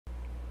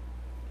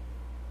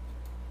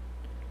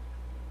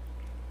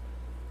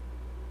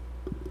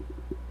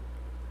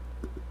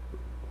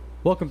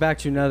Welcome back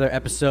to another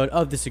episode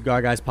of the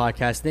Cigar Guys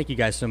podcast. Thank you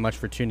guys so much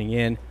for tuning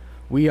in.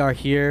 We are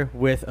here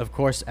with, of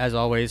course, as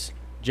always,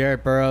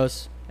 Jared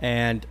Burrows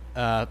and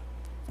not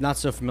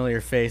so familiar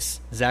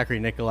face,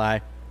 Zachary Nikolai,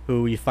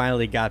 who we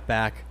finally got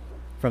back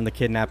from the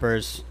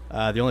kidnappers.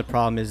 The only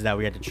problem is that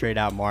we had to trade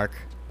out Mark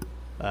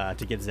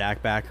to get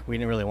Zach back. We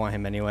didn't really want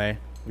him anyway.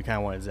 We kind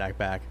of wanted Zach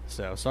back.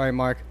 So sorry,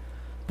 Mark.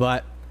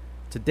 But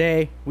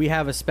today we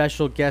have a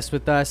special guest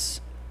with us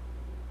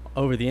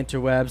over the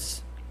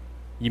interwebs.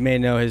 You may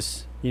know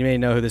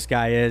who this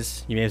guy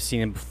is. You may have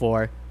seen him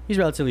before. He's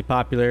relatively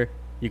popular,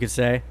 you could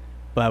say.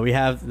 But we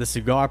have the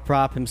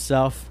CigarProp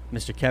himself.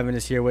 Mr. Kevin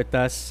is here with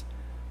us.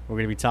 We're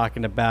going to be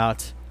talking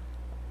about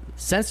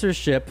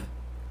censorship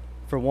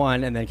for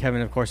one, and then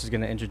Kevin, of course, is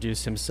going to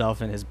introduce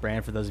himself and his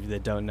brand for those of you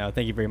that don't know.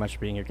 Thank you very much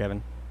for being here,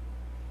 Kevin.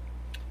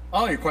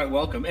 Oh, you're quite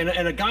welcome. And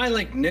a guy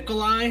like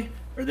Nikolai,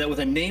 or that with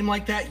a name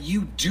like that,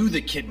 you do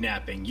the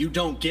kidnapping. You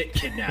don't get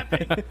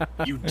kidnapping.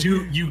 you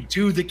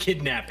do the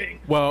kidnapping.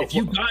 Well, if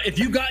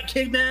you got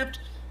kidnapped,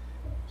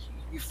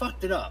 you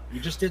fucked it up. You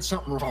just did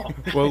something wrong.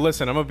 Well,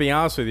 listen, I'm gonna be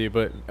honest with you,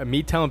 but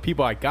me telling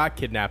people I got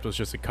kidnapped was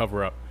just a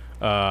cover up.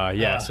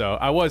 So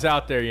I was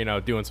out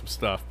there, doing some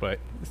stuff, but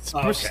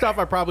stuff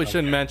I probably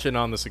shouldn't mention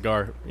on the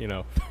cigar,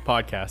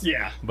 podcast.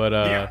 Yeah.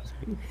 But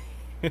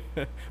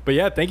but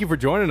yeah, thank you for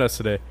joining us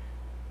today.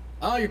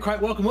 Oh, you're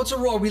quite welcome. What's a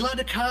rule? Are we allowed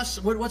to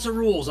cuss? What's the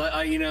rules?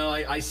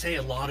 I say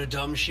a lot of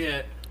dumb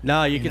shit.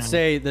 No, you can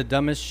say the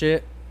dumbest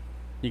shit.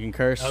 You can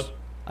curse.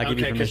 I give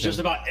you permission. Because just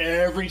about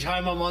every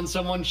time I'm on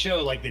someone's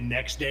show, like the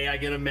next day I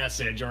get a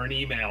message or an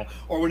email,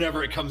 or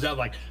whenever it comes out,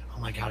 like, oh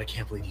my God, I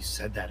can't believe you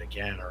said that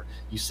again, or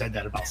you said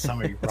that about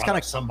somebody, you brought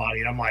up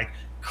somebody, and I'm like,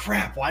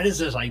 crap, why does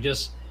this? I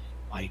just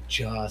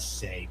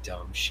say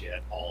dumb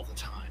shit all the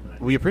time.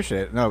 We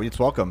appreciate it. No, it's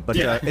welcome. But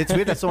it's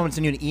weird that someone would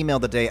send you an email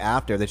the day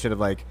after. They should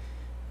have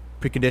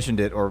preconditioned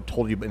it or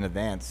told you in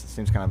advance. It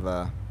seems kind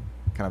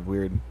of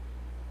weird.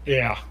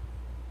 Yeah.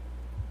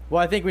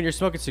 Well, I think when you're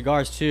smoking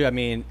cigars too, I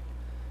mean,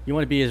 you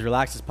want to be as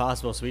relaxed as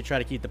possible. So we try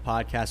to keep the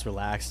podcast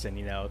relaxed, and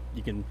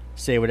you can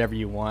say whatever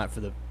you want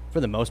for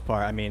the most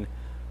part. I mean,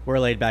 we're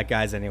laid back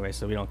guys anyway,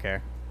 so we don't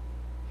care.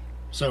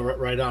 So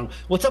right on.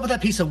 What's up with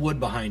that piece of wood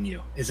behind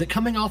you? Is it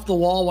coming off the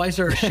wall? Why is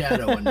there a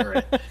shadow under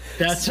it?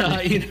 That's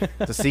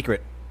It's a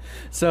secret.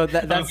 So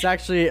that's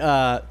actually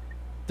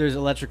there's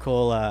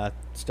electrical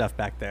stuff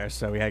back there,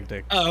 so we had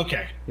to. Oh,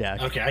 okay. Yeah.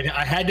 Okay.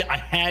 I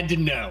had to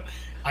know.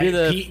 You're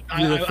the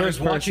I was first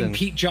watching person.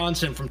 Pete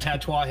Johnson from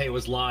Tatuaje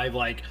was live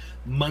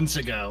months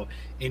ago,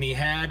 and he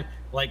had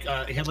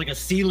a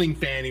ceiling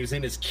fan. He was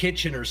in his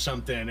kitchen or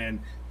something, and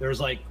there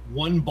was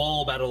one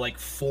bulb out of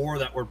four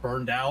that were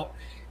burned out.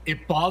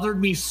 It bothered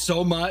me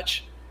so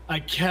much. I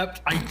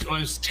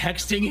was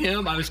texting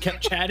him. I was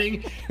kept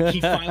chatting. He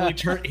finally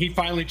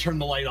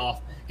turned the light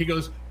off. He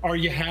goes, "Are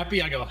you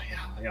happy?" I go,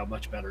 "Yeah,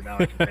 much better now.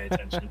 I can pay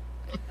attention."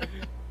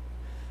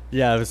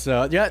 Yeah.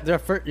 So you're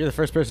the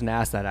first person to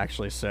ask that,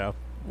 actually. So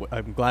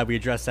I'm glad we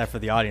addressed that for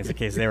the audience in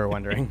case they were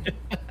wondering.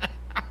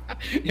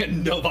 Yeah,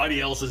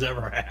 nobody else has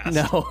ever asked.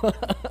 No.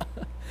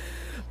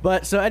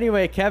 But so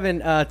anyway, Kevin,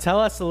 tell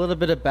us a little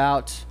bit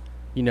about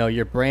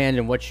your brand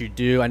and what you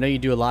do. I know you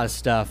do a lot of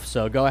stuff,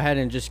 so go ahead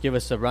and just give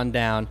us a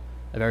rundown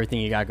of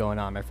everything you got going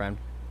on, my friend.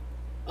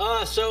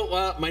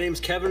 My name's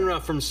Kevin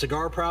from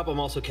CigarProp. I'm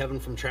also Kevin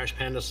from Trash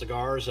Panda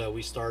Cigars.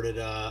 We started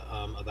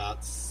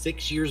about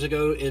 6 years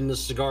ago in the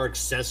cigar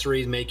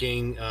accessories,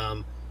 making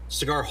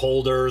cigar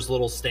holders,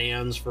 little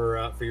stands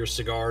for your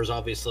cigars,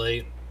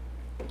 obviously.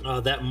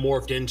 That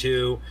morphed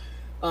into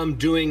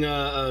doing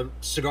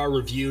cigar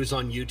reviews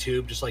on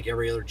YouTube, just like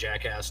every other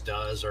jackass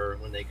does, or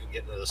when they could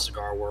get into the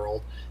cigar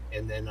world.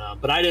 And then,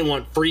 but I didn't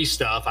want free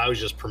stuff. I was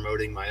just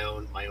promoting my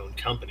own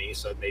company,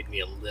 so it made me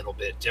a little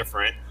bit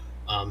different.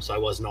 So I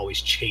wasn't always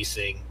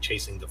chasing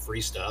the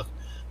free stuff.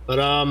 But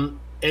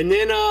and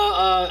then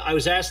I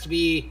was asked to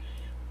be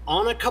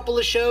on a couple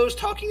of shows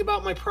talking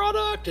about my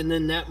product, and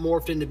then that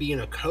morphed into being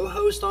a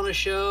co-host on a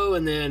show,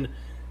 and then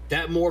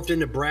that morphed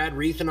into Brad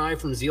Reith and I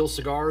from Zeal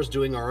Cigars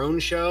doing our own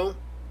show.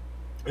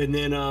 And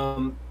then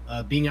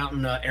being out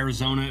in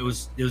Arizona, it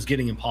was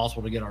getting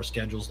impossible to get our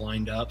schedules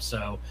lined up.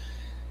 So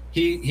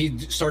he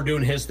started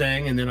doing his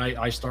thing, and then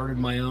I started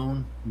my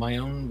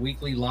own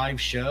weekly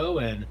live show,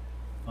 and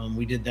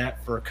we did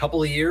that for a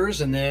couple of years,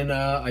 and then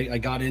I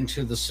got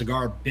into the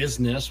cigar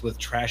business with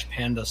Trash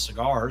Panda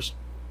Cigars,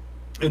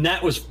 and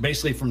that was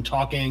basically from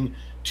talking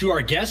to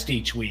our guest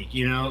each week.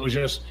 It was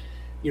just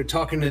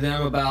talking to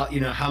them about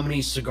how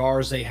many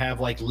cigars they have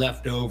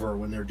left over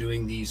when they're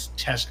doing these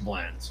test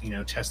blends.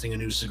 Testing a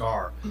new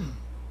cigar,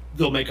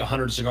 they'll make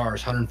 100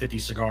 cigars, 150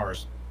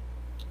 cigars.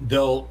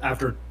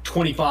 After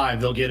 25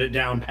 they'll get it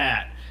down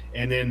pat,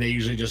 and then they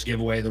usually just give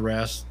away the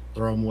rest.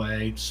 Throw them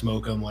away,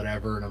 smoke them,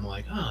 whatever. And I'm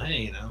like, oh,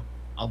 hey,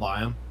 I'll buy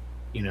them.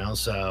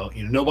 So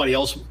nobody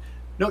else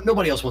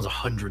wants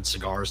 100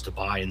 cigars to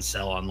buy and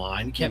sell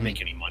online. You can't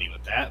make any money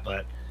with that.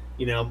 But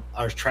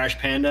our Trash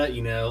Panda,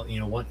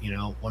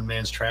 one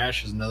man's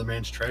trash is another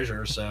man's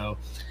treasure. So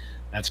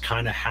that's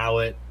kind of how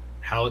it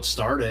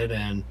started.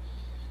 And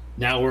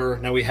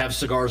now we have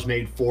cigars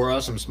made for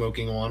us. I'm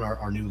smoking on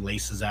our new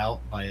Laces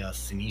Out by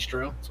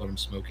Sinistro. That's what I'm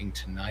smoking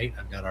tonight.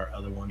 I've got our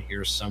other one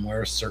here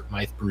somewhere,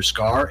 Certmythe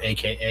Bruscar,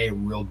 aka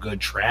Real Good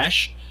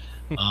Trash.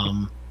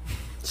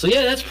 So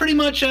yeah, that's pretty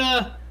much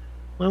my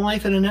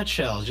life in a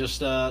nutshell.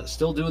 Just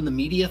still doing the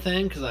media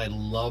thing because I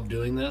love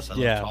doing this. I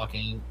love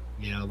talking.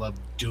 I love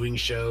doing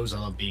shows. I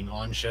love being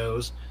on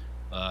shows.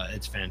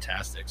 It's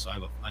fantastic. So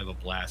I have a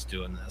blast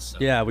doing this. So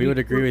yeah, we would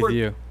agree with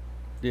you.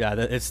 Yeah,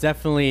 it's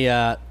definitely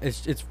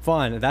it's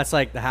fun. That's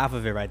like the half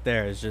of it right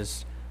there. Is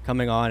just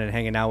coming on and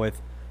hanging out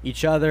with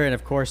each other, and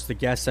of course the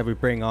guests that we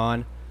bring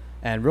on.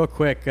 And real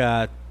quick,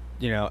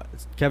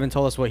 Kevin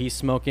told us what he's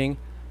smoking.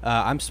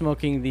 I'm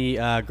smoking the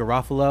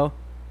Garofalo,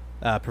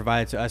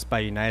 provided to us by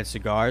United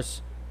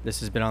Cigars. This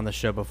has been on the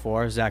show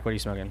before. Zach, what are you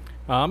smoking?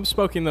 I'm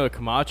smoking the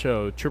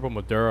Camacho Triple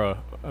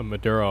Maduro.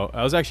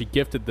 I was actually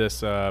gifted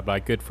this by a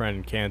good friend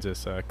in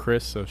Kansas,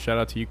 Chris. So shout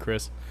out to you,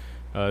 Chris.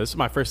 This is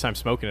my first time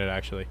smoking it,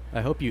 actually.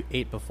 I hope you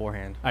ate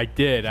beforehand. I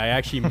did. I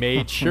actually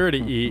made sure to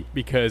eat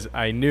because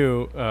I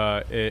knew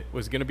it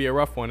was going to be a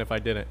rough one if I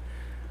didn't.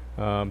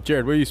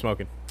 Jared, what are you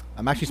smoking?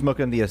 I'm actually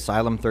smoking the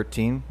Asylum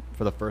 13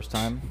 for the first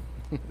time.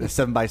 The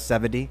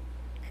 7x70.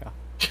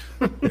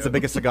 It's the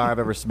biggest cigar I've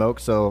ever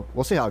smoked, so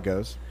we'll see how it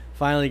goes.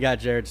 Finally got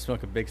Jared to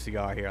smoke a big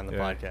cigar here on the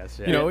podcast.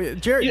 Yeah.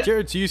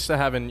 Jared's used to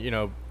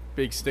having,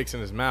 big sticks in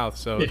his mouth,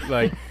 so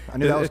like I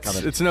knew that was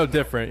coming. It's no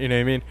different, you know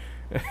what I mean?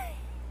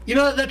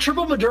 That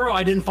Triple Maduro,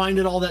 I didn't find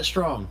it all that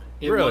strong.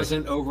 It really?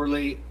 wasn't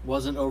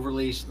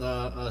overly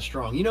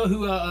strong. You know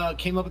who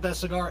came up with that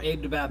cigar?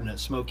 Abe DeBabnett,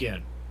 Smoke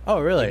In. Oh,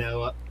 really?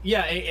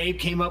 Abe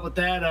came up with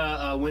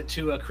that. Went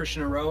to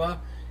Christian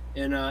Aroa,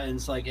 and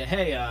it's like,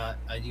 hey,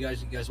 you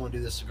guys want to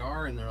do this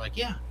cigar? And they're like,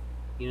 yeah.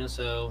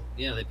 So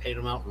yeah, they paid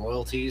him out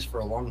royalties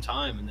for a long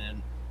time, and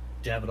then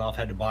Davidoff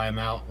had to buy him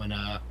out when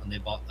they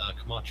bought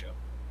Camacho.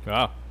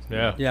 Wow.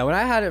 Yeah. Yeah, when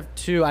I had it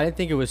too, I didn't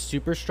think it was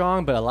super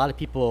strong, but a lot of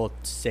people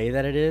say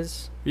that it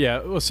is. Yeah.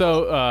 Well,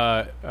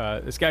 so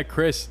this guy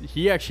Chris,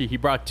 he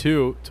brought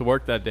two to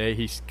work that day.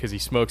 Because he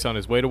smokes on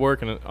his way to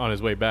work and on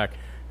his way back,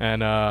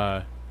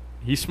 and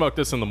he smoked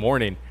this in the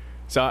morning.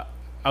 So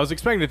I was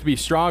expecting it to be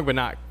strong, but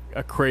not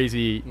a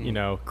crazy,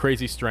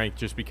 crazy strength.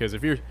 Just because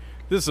this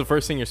is the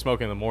first thing you're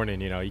smoking in the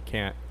morning, you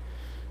can't.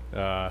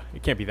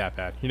 It can't be that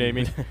bad. You know what I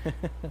mean?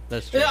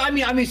 That's true. Yeah,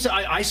 I mean, so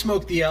I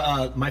smoke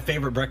the my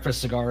favorite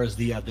breakfast cigar is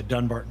the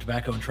Dunbarton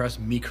Tobacco and Trust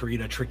Mi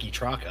Querida Tricky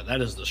Traca.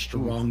 That is the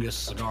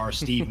strongest cigar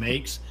Steve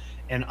makes,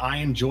 and I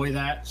enjoy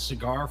that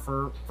cigar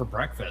for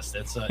breakfast.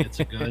 It's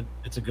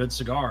a good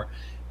cigar.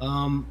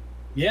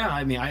 Yeah,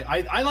 I mean,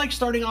 I like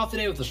starting off the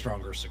day with a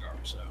stronger cigar.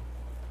 So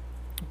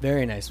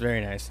very nice,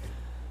 very nice.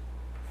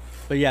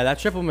 But yeah, that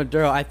Triple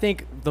Maduro, I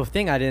think the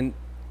thing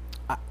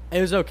it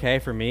was okay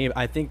for me.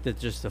 I think that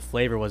just the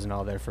flavor wasn't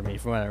all there for me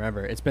from what I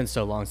remember. It's been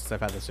so long since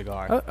I've had the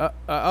cigar.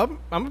 I'm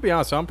going to be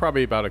honest. I'm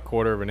probably about a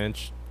quarter of an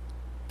inch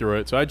through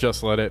it, so I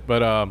just let it.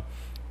 But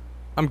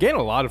I'm getting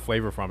a lot of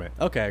flavor from it.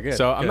 Okay, good.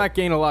 So I'm not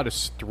gaining a lot of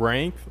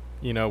strength,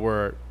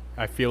 where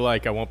I feel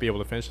like I won't be able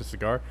to finish the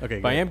cigar. Okay,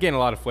 but I am getting a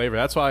lot of flavor.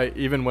 That's why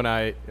even when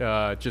I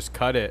just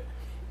cut it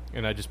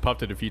and I just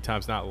puffed it a few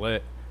times not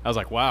lit, I was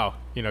like, wow,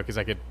 because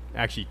I could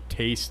actually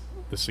taste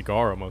the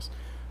cigar almost.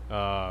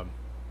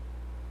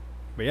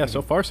 But yeah,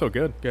 so far so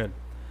good. Good.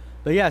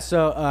 But yeah,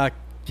 so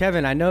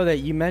Kevin, I know that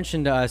you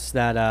mentioned to us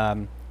that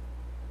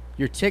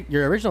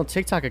your original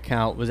TikTok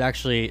account was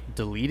actually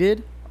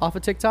deleted off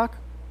of TikTok.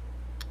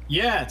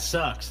 Yeah, it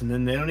sucks, and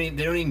then they don't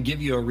even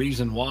give you a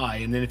reason why.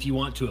 And then if you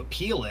want to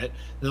appeal it,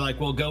 they're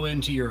like, "Well, go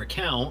into your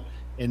account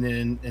and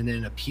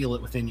then appeal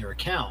it within your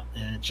account."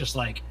 And it's just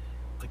like,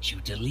 "But you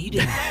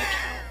deleted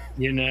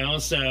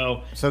it,"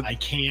 So I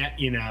can't,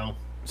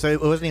 So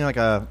it wasn't even like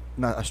a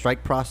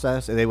strike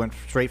process. They went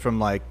straight from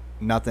like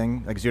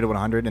nothing, like 0 to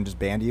 100, and just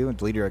banned you and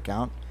deleted your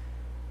account.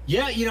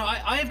 Yeah,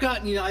 I've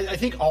gotten, I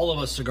think all of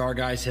us cigar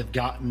guys have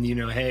gotten,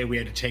 hey, we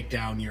had to take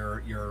down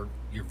your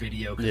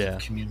video because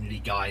of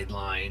community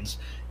guidelines.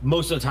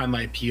 Most of the time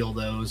I appeal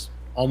those.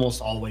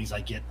 Almost always I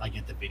get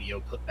the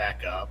video put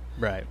back up.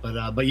 Right.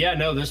 But yeah,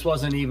 no, this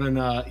wasn't even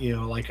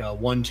like a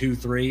 1, 2,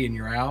 3 and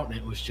you're out, and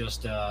it was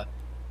just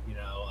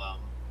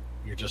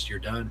you're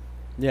done.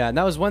 Yeah, and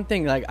that was one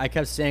thing like I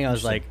kept saying. I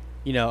was like,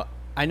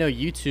 I know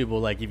YouTube will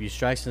like give you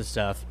strikes and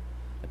stuff,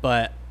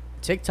 but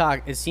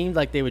TikTok, it seemed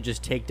like they would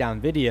just take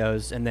down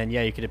videos and then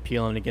you could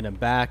appeal them to get them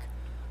back.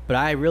 But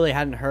I really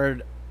hadn't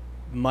heard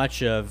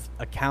much of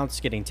accounts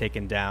getting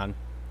taken down,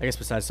 I guess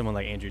besides someone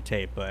like Andrew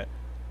Tate, but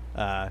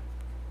I'd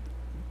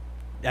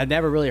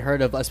never really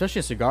heard of, especially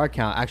a cigar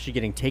account, actually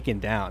getting taken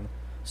down.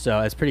 So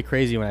it's pretty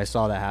crazy when I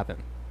saw that happen.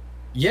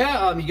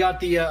 Yeah, you got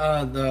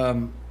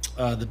the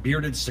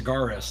bearded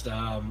cigarist.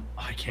 I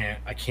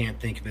can't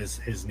think of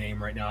his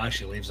name right now.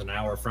 Actually lives an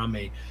hour from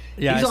me.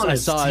 Yeah, he's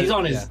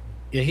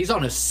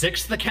on his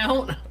 6th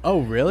account.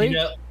 Oh, really?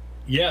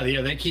 Yeah,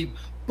 they keep,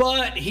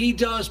 but he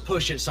does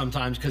push it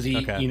sometimes because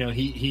he's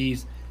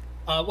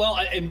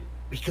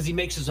because he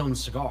makes his own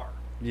cigar.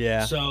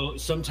 Yeah. So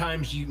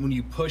sometimes when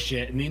you push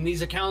it, and in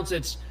these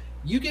accounts,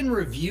 you can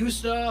review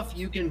stuff,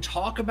 you can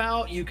talk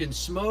about, you can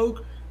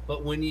smoke,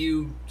 But when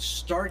you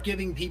start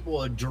giving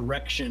people a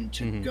direction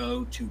to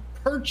go to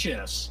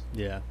purchase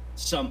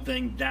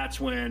something, that's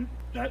when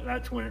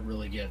it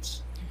really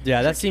gets.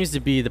 Yeah, that seems to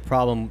be the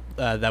problem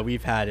that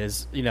we've had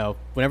is, you know,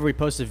 whenever we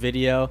post a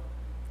video,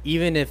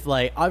 even if,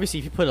 like, obviously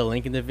if you put a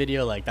link in the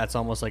video, like, that's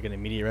almost like an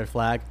immediate red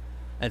flag.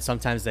 And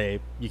sometimes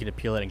you can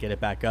appeal it and get it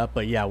back up.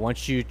 But yeah,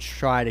 once you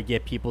try to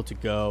get people to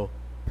go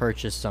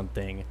purchase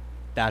something,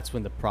 that's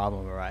when the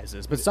problem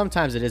arises. But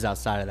sometimes it is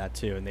outside of that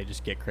too, and they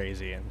just get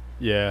crazy. And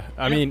yeah,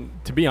 I mean,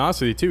 to be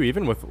honest with you too,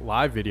 even with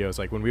live videos,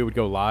 like when we would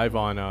go live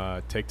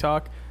on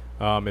TikTok,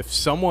 if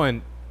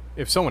someone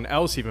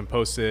else even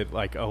posted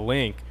like a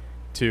link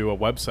to a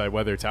website,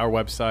 whether it's our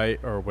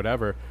website or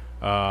whatever,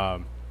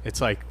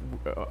 it's like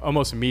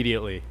almost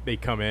immediately they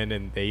come in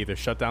and they either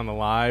shut down the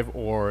live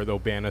or they'll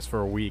ban us for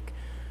a week,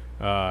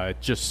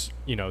 just,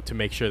 you know, to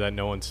make sure that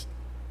no one's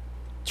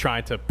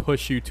trying to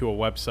push you to a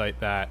website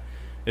that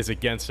is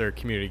against their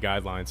community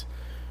guidelines.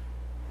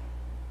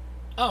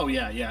 Oh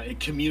yeah. Their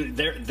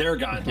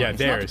guidelines. Yeah,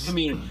 theirs. Not the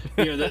community.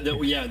 You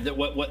know,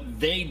 what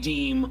they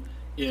deem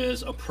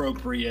is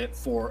appropriate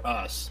for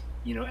us,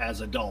 you know,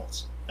 as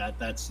adults.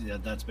 That's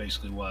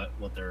basically what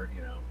they're,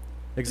 you know.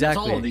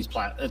 Exactly. It's all of these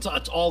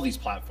it's all these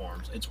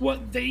platforms. It's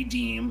what they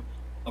deem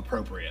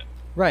appropriate.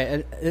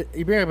 Right, and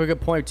you bring up a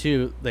good point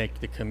too, like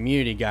the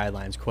community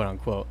guidelines, quote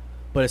unquote.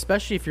 But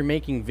especially if you're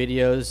making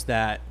videos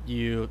that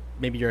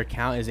maybe your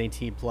account is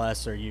 18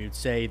 plus, or you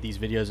say these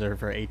videos are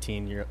for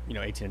 18,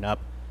 18 and up,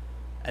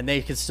 and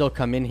they could still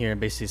come in here and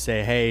basically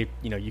say, hey,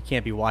 you know, you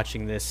can't be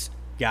watching this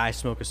guy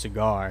smoke a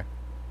cigar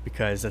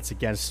because that's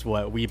against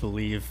what we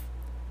believe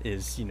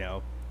is, you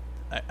know,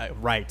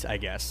 right, I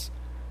guess.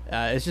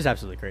 It's just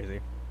absolutely crazy.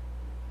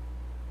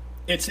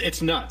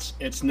 It's nuts.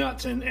 It's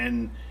nuts,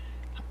 and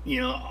you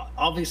know,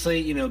 obviously,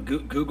 you know,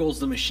 Google's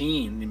the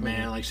machine,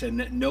 man. Like I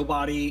said,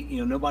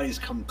 nobody's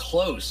come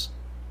close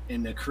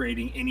into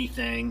creating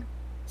anything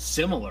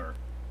similar,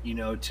 you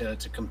know, to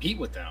compete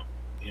with them,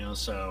 you know.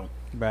 So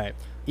right,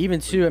 even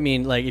too. I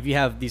mean, like if you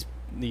have these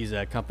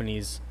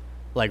companies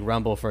like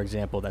Rumble, for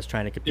example, that's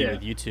trying to compete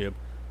with YouTube,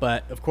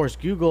 but of course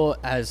Google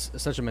has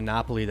such a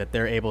monopoly that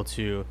they're able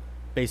to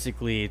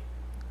basically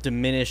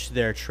diminish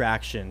their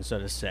traction, so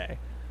to say,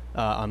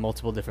 on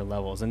multiple different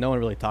levels, and no one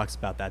really talks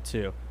about that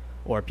too.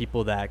 Or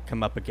people that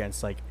come up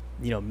against, like,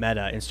 you know,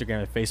 Meta,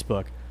 Instagram, and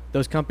Facebook.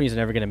 Those companies are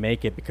never going to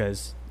make it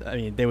because, I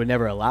mean, they would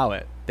never allow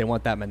it. They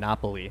want that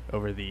monopoly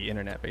over the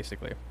internet,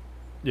 basically.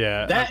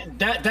 Yeah.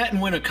 That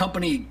and when a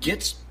company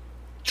gets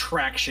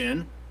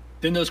traction,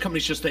 then those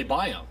companies they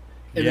buy them.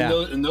 And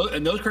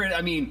then those create.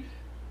 I mean,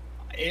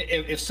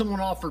 if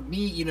someone offered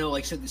me, you know,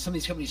 like I said, some of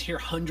these companies here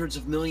hundreds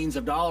of millions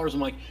of dollars,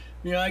 I'm like,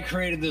 you know, I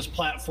created this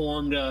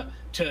platform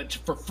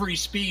for free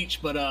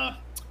speech, but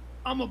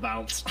I'm a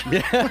bounce.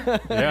 Yeah,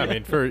 I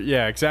mean,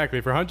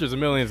 exactly. For hundreds of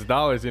millions of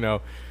dollars, you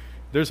know,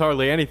 there's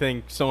hardly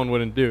anything someone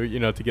wouldn't do, you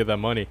know, to get that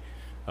money.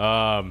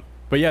 But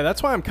yeah,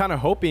 that's why I'm kind of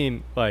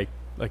hoping like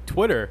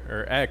Twitter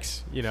or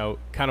X, you know,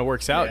 kind of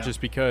works out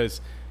just because,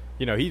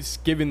 you know, he's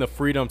giving the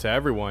freedom to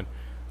everyone,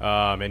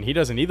 and he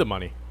doesn't need the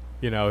money.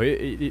 You know,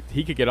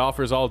 he could get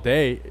offers all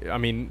day. I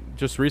mean,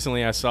 just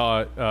recently I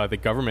saw the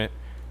government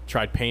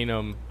tried paying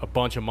him a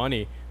bunch of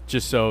money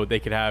just so they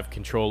could have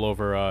control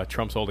over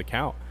Trump's old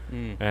account.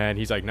 And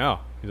he's like, no.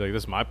 He's like,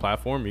 this is my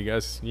platform. You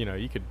guys, you know,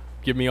 you could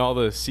give me all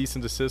the cease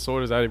and desist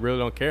orders. I really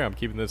don't care. I'm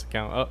keeping this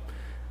account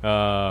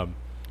up.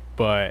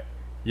 But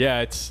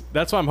yeah,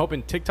 that's why I'm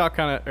hoping TikTok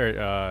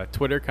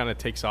Twitter kind of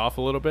takes off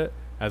a little bit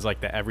as like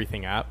the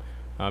everything app.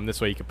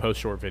 This way you can post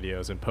short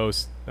videos and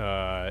post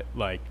short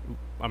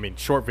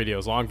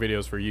videos, long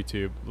videos for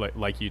YouTube,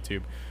 like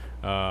YouTube,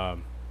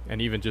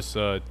 and even just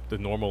the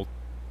normal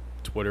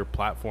Twitter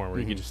platform where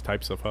you can just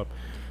type stuff up.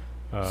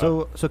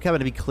 So Kevin,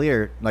 to be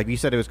clear, like you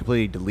said, it was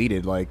completely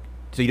deleted. Like,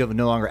 so you don't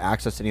no longer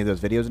access any of those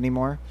videos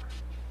anymore?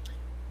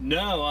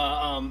 No,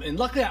 and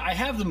luckily I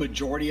have the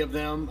majority of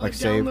them like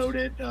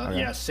downloaded.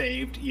 Okay.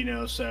 Saved. You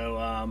know, so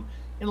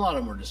and a lot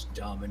of them were just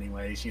dumb,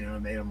 anyways. You know,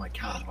 and I'm like,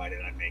 God, why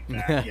did I make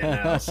that? You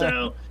know,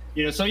 so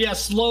you know, so yeah,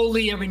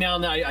 slowly every now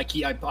and then I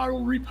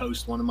will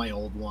repost one of my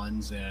old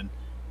ones and,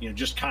 you know,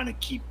 just kind of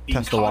keep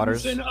being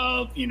cognizant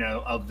of, you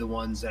know, of the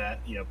ones that,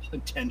 you know,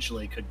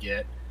 potentially could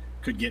get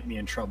me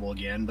in trouble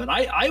again. But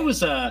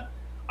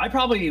I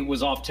probably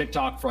was off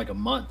TikTok for like a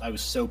month. I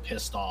was so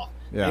pissed off.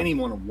 Yeah. I didn't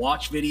even want to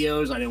watch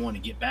videos. I didn't want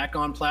to get back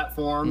on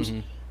platforms,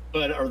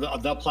 or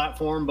the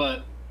platform.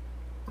 But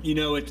you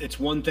know, it's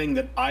one thing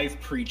that I've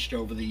preached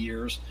over the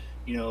years.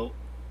 You know,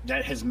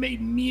 that has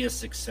made me a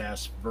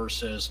success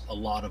versus a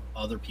lot of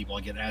other people.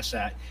 I get asked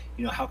that.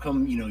 You know, how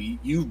come, you know,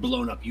 you've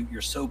blown up?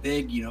 You're so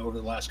big. You know, over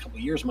the last couple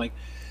of years. I'm like,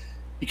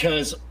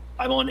 because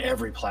I'm on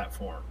every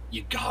platform.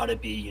 You gotta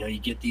be, you know, you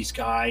get these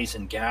guys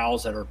and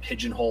gals that are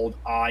pigeonholed.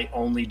 I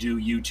only do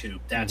YouTube.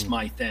 That's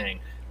my thing.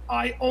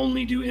 I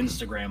only do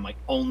Instagram. I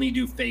only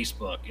do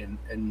Facebook.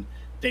 And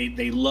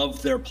they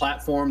love their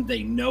platform.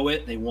 They know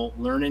it. They won't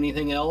learn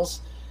anything else.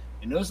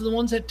 And those are the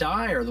ones that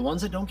die, or the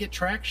ones that don't get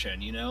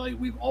traction. You know, like,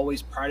 we've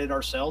always prided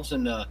ourselves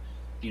in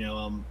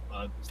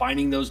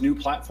finding those new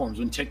platforms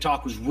when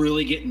TikTok was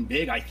really getting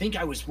big. I think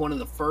I was one of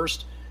the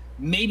first,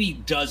 maybe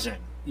dozen,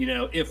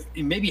 if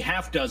maybe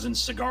half dozen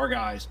cigar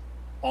guys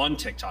on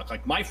TikTok.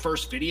 Like my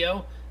first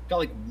video got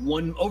like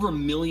over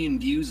 1 million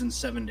views in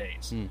 7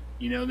 days.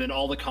 Then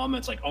all the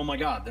comments like, oh my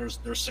God,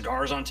 there's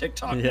cigars on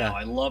TikTok now.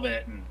 I love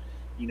it. And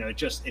it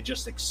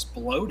just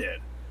exploded.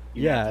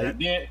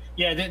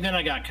 Then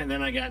I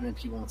got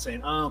people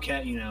saying, oh,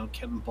 okay,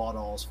 Kevin bought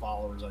all his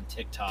followers on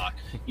TikTok,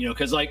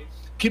 because like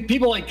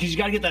people because you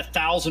got to get that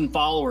 1,000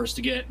 followers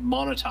to get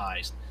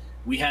monetized.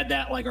 We had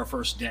that like our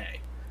first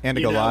day, and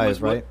to go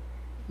live, right?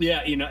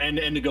 Yeah,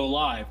 and to go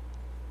live.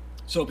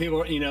 So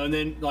people, and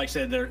then like I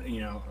said, they're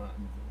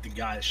the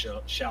guy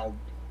shall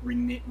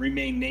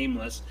remain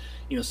nameless,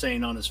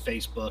 saying on his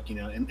Facebook,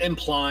 and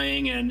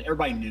implying, and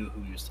everybody knew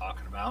who he was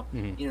talking about.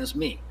 It's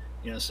me,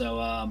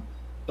 so.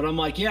 But I'm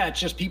like, it's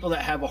just people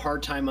that have a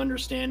hard time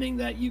understanding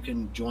that you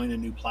can join a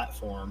new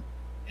platform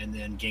and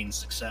then gain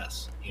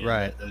success.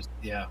 Right.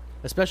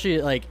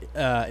 Especially like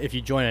if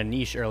you join a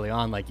niche early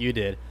on, like you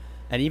did,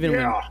 and even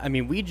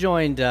when we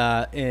joined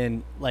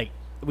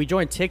we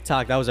joined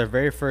TikTok. That was our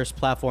very first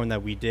platform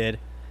that we did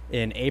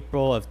in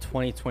April of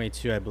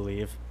 2022, I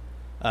believe,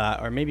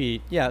 or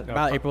maybe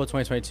about April of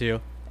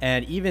 2022.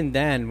 And even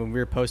then, when we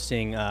were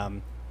posting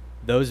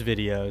those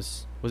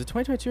videos. Was it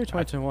 2022 or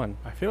 2021?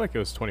 I feel like it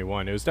was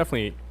 21. It was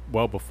definitely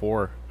well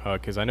before,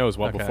 because I know it was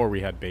well before we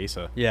had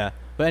Besa. Yeah.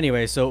 But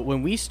anyway, so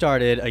when we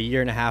started a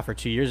year and a half or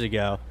 2 years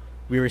ago,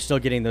 we were still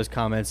getting those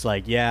comments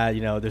like,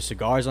 there's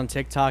cigars on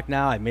TikTok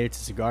now. I made it to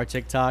cigar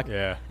TikTok.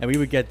 Yeah. And we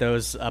would get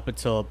those up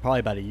until probably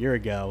about a year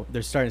ago.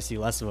 They're starting to see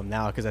less of them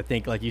now because I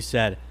think, like you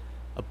said,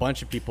 a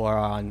bunch of people are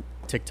on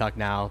TikTok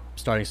now,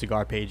 starting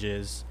cigar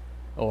pages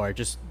or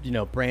just,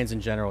 brands in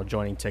general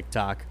joining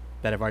TikTok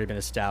that have already been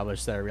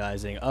established that are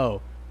realizing,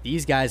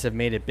 these guys have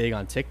made it big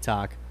on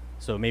TikTok,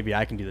 so maybe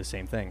I can do the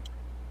same thing.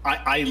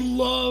 I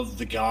love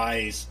the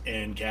guys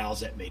and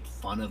gals that made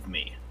fun of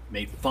me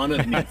for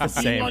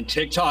being on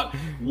TikTok,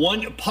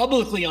 one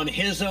publicly on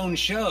his own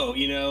show,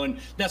 and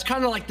that's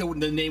kind of like the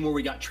name where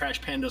we got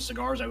Trash Panda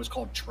Cigars. I was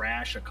called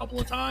Trash a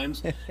couple of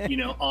times, but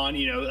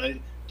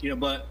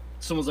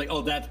someone's like,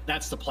 oh,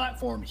 that's the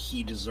platform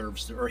he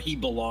deserves to, or he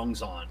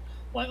belongs on.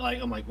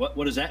 Like I'm like,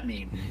 what does that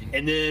mean?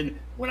 And then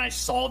when I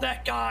saw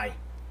that guy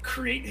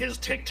create his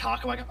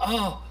TikTok, I'm like,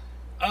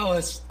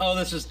 this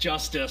is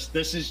justice.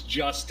 This is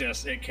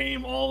justice. It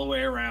came all the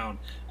way around.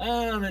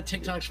 That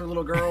TikTok's for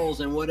little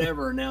girls and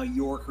whatever. Now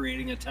you're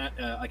creating a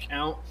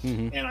account,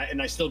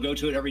 and I still go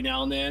to it every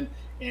now and then.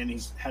 And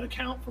he's had an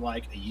account for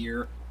like a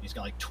year. He's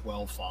got like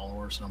 12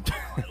 followers, and I'm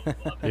like, I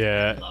love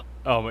it.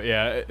 Oh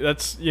yeah,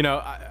 that's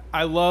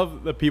I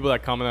love the people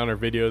that comment on our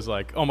videos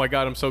like, oh my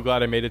God, I'm so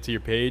glad I made it to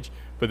your page.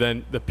 But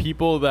then the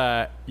people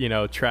that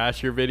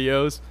trash your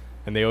videos.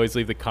 And they always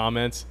leave the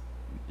comments.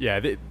 Yeah,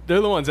 they're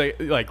the ones that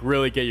like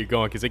really get you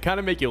going because they kind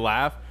of make you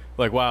laugh.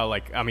 Like, wow,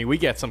 we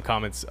get some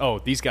comments. Oh,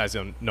 these guys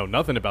don't know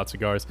nothing about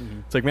cigars.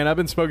 It's like, man, I've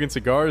been smoking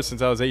cigars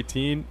since I was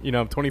 18.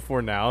 I'm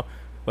 24 now.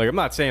 Like, I'm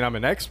not saying I'm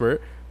an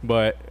expert,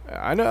 but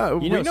I know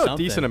we know a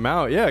decent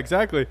amount. Yeah,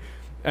 exactly.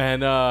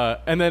 And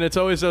then it's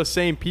always those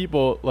same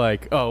people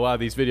like, oh wow,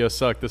 these videos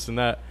suck, this and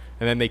that,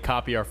 and then they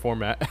copy our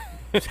format.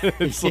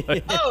 It's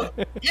like, or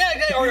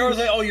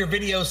say, oh, your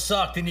videos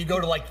sucked, and you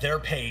go to like their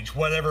page,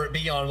 whatever it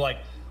be on, like,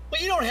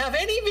 well, you don't have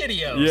any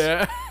videos.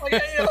 Yeah. Like,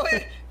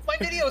 if my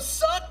videos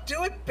suck,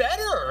 do it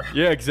better.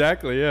 Yeah,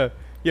 exactly. Yeah,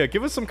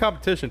 give us some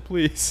competition,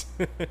 please.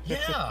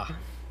 Yeah.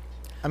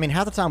 I mean,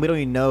 half the time we don't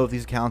even know if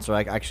these accounts are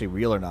actually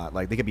real or not.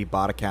 Like, they could be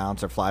bot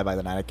accounts or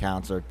fly-by-the-night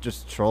accounts or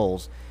just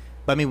trolls.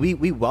 But I mean,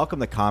 we welcome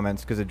the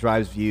comments because it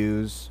drives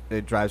views,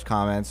 it drives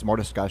comments, more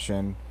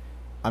discussion.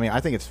 I mean,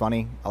 I think it's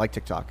funny. I like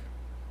TikTok.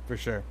 For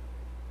sure.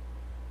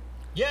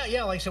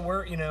 Yeah. Like I said,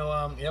 we're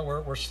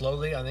we're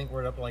slowly. I think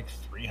we're up to like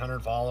 300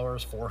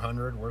 followers,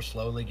 400. We're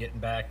slowly getting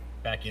back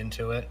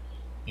into it.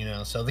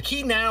 So the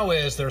key now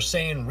is they're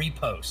saying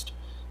repost.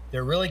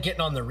 They're really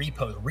getting on the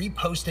repost.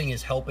 Reposting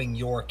is helping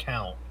your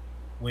account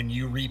when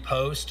you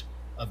repost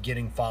of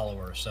getting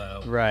followers.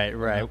 So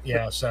right.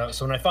 Yeah. So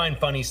when I find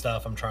funny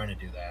stuff, I'm trying to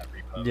do that.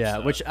 Repost. Yeah,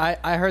 which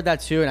I heard that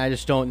too, and I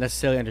just don't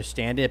necessarily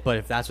understand it. But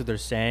if that's what they're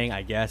saying,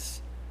 I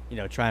guess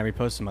try and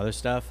repost some other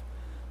stuff.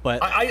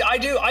 But I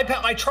do.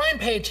 I try and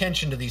pay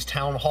attention to these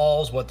town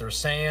halls, what they're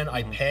saying.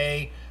 I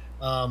pay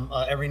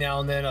every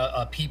now and then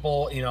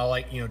people,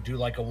 do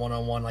like a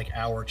one-on-one like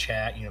hour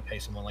chat. Pay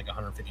someone like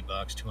 $150,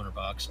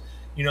 $200.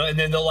 And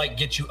then they'll like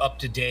get you up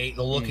to date.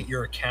 They'll look at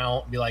your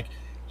account and be like,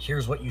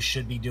 here's what you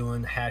should be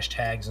doing,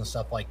 hashtags and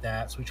stuff like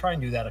that. So we try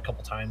and do that a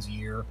couple times a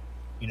year,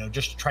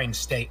 just to try and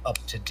stay up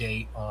to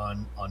date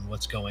on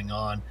what's going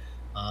on.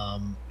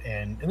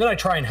 And then I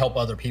try and help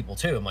other people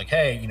too. I'm like,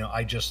 hey,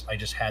 I just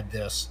had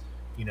this.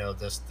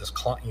 This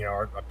client,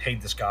 I paid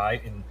this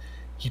guy and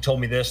he told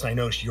me this, and I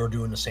noticed you're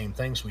doing the same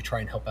thing. So we try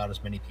and help out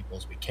as many people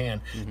as we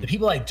can. The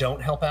people I don't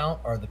help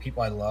out are the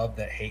people I love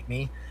that hate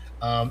me.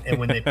 And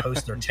when they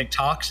post their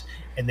TikToks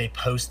and they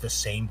post the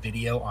same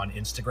video on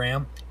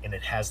Instagram and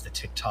it has the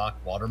TikTok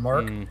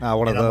watermark.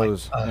 One of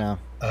those. Yeah.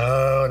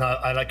 Oh,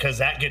 and because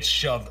that gets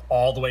shoved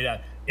all the way down.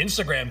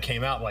 Instagram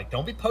came out like,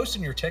 don't be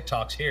posting your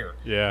TikToks here.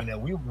 Yeah. You know,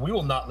 we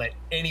will not let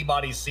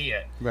anybody see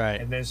it. Right.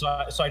 And then so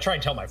I try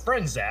and tell my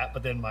friends that,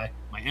 but then my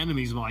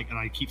enemies are like, and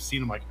I keep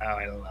seeing them like, oh,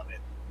 I love it.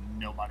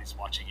 Nobody's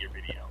watching your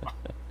video.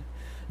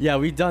 Yeah,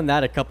 we've done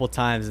that a couple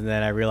times, and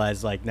then I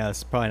realized, like, no,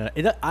 it's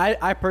probably not.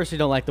 I personally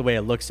don't like the way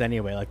it looks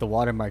anyway. Like, the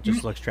watermark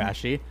just looks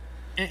trashy.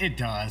 It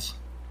does.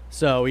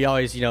 So we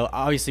always,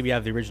 obviously we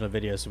have the original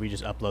videos, so we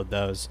just upload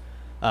those.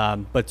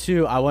 But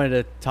two, I wanted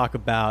to talk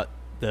about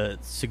the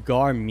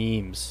cigar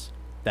memes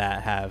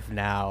that have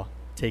now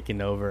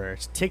taken over.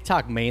 It's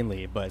TikTok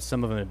mainly, but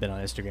some of them have been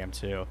on Instagram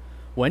too.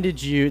 When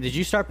did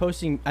you start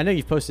posting? I know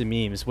you've posted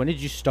memes. When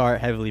did you start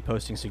heavily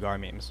posting cigar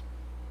memes?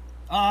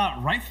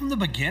 Right from the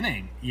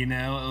beginning,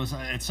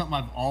 it's something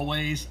I've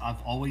always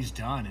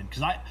done. And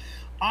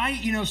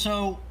because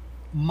so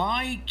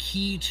my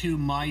key to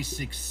my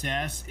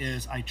success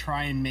is I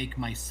try and make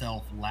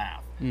myself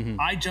laugh. Mm-hmm.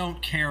 I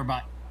don't care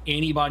about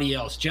anybody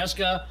else.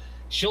 Jessica,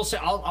 she'll say,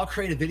 I'll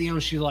create a video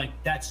and she's like,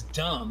 that's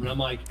dumb. And I'm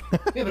like,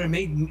 yeah, but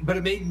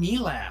it made me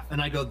laugh.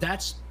 And I go,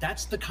 that's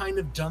the kind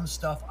of dumb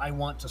stuff I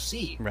want to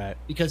see. Right.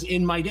 Because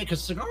in my day,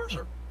 because cigars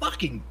are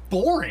fucking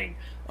boring.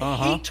 I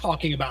hate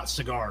talking about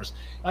cigars.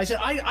 I said,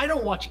 I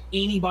don't watch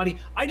anybody.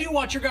 I do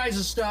watch your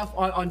guys' stuff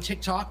on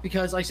TikTok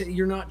because I said,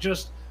 you're not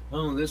just,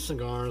 oh, this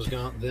cigar's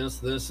got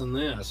this, and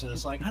this. And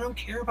it's like, I don't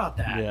care about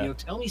that. Yeah.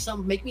 Tell me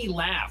something, make me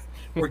laugh,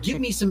 or give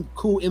me some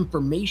cool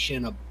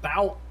information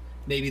about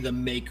maybe the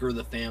maker,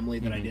 the family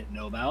that I didn't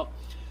know about.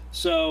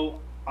 So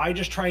I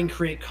just try and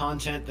create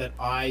content that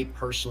I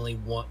personally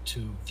want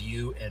to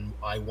view and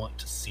I want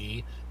to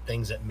see.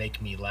 Things that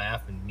make me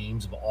laugh, and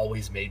memes have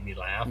always made me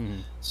laugh.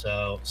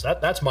 So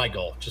that's my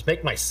goal. Just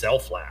make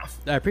myself laugh.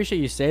 I appreciate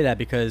you say that,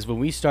 because when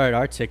we started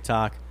our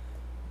TikTok,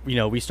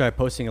 we started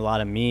posting a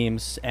lot of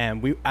memes,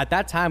 and at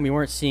that time we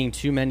weren't seeing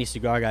too many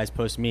cigar guys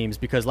post memes,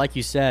 because like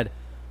you said,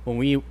 when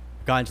we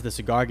got into the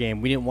cigar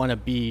game, we didn't want to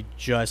be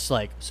just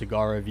like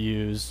cigar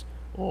reviews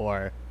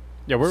or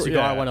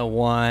cigar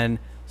 101,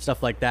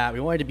 stuff like that. We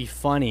wanted to be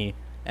funny.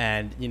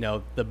 And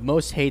the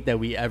most hate that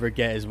we ever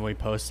get is when we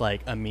post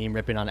like a meme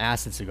ripping on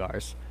acid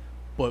cigars,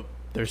 but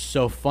they're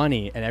so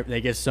funny and they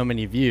get so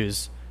many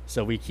views,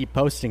 so we keep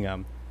posting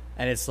them.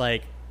 And it's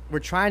like, we're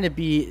trying to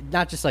be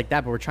not just like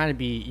that, but we're trying to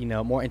be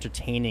more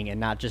entertaining, and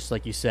not just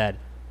like you said,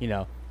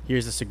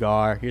 here's a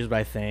cigar, here's what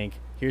I think,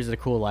 here's a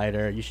cool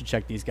lighter, you should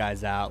check these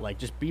guys out. Like,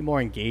 just be more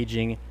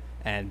engaging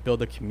and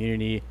build a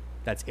community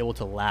that's able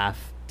to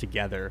laugh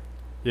together.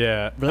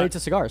 Yeah, related to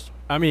cigars.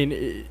 I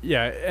mean,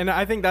 yeah, and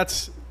I think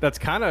that's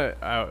kind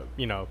of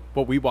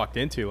what we walked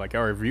into. Like,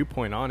 our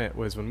viewpoint on it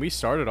was, when we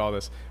started all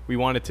this, we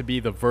wanted to be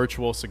the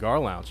virtual cigar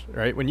lounge,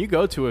 right? When you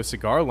go to a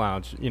cigar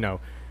lounge,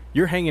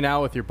 you're hanging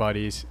out with your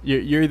buddies.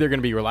 You're either going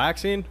to be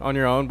relaxing on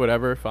your own,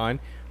 whatever, fine,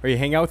 or you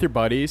hang out with your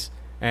buddies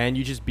and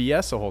you just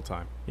BS the whole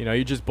time.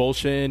 You're just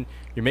bullshitting.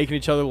 You're making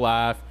each other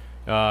laugh.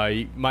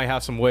 You might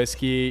have some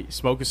whiskey,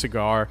 smoke a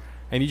cigar,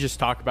 and you just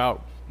talk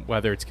about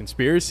whether it's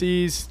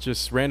conspiracies,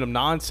 just random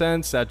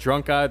nonsense, that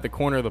drunk guy at the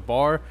corner of the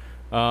bar.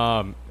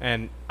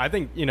 And I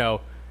think,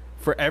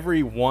 for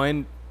every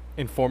one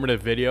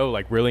informative video,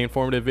 like really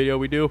informative video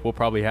we do, we'll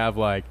probably have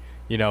 9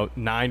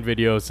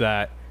 videos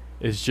that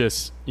is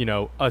just,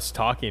 us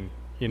talking,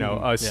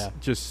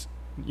 just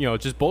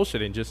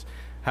bullshitting, just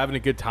having a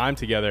good time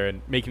together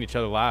and making each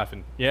other laugh,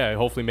 and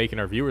hopefully making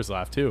our viewers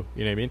laugh too.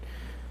 You know what I mean?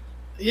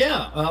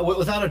 Yeah,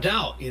 without a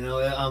doubt.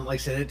 Like I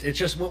said, it's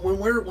just when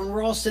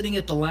we're all sitting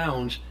at the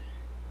lounge,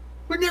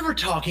 we're never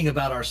talking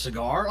about our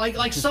cigar. Like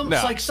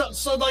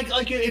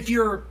if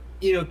you're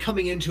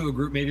coming into a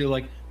group, maybe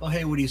like, oh,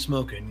 hey, what are you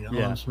smoking?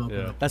 I'm smoking.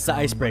 Yeah. That's the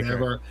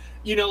icebreaker.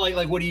 Whatever.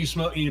 Like what do you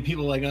smoke?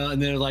 People are like,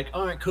 and they're like,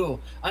 all right,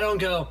 cool. I don't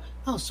go,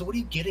 oh, so what are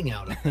you getting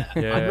out of that?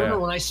 I remember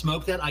when I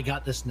smoked that, I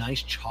got this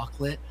nice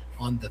chocolate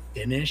on the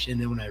finish, and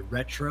then when I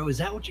retro, is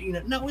that what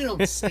no, we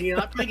don't say.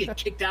 I probably get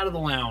kicked out of the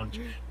lounge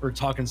for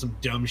talking some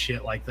dumb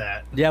shit like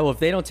that. Yeah, well, if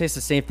they don't taste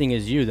the same thing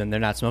as you, then they're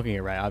not smoking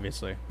it right,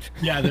 obviously.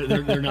 Yeah,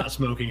 they're not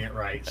smoking it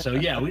right. So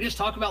yeah, we just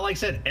talk about, like I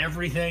said,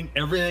 everything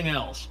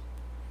else.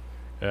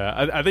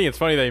 Yeah, I think it's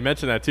funny that you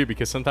mentioned that too,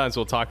 because sometimes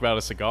we'll talk about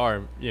a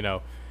cigar,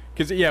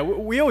 because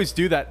we always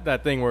do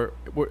that thing where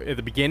we're, at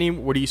the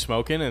beginning, what are you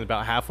smoking, and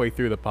about halfway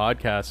through the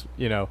podcast,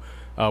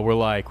 we're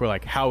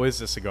like, how is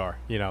this cigar?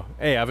 Hey,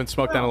 I haven't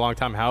smoked that in a long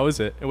time. How is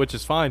it? Which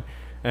is fine.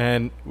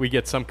 And we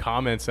get some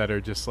comments that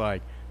are just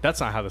like,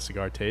 that's not how the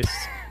cigar tastes.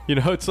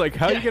 It's like,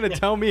 how are you going to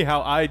tell me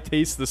how I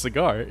taste the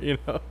cigar?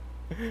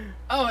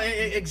 Oh,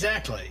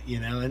 exactly.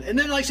 And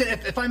then, like I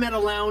said, if I'm at a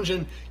lounge,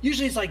 and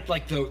usually it's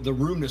like the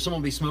room that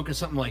someone will be smoking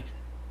something, like,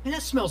 man,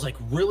 that smells like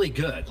really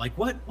good. Like,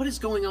 what is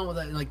going on with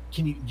that? Like,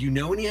 do you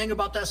know anything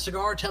about that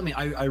cigar? Tell me.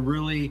 I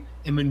really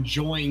am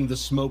enjoying the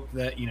smoke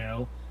that,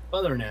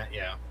 other than that,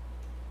 yeah.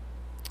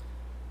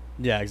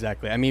 Yeah,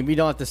 exactly. I mean, we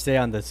don't have to stay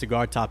on the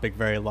cigar topic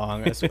very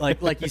long.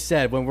 Like you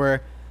said, when we're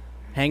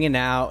hanging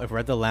out, if we're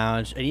at the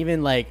lounge, and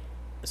even like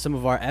some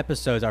of our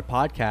episodes, our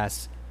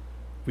podcasts,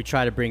 we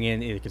try to bring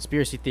in either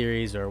conspiracy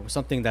theories or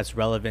something that's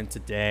relevant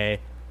today,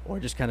 or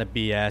just kind of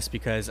BS.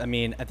 Because I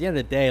mean, at the end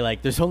of the day,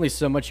 like, there's only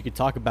so much you can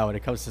talk about when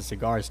it comes to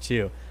cigars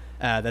too.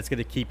 That's going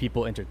to keep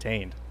people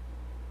entertained.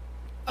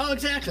 Oh,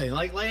 exactly.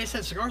 Like I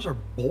said, cigars are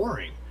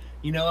boring.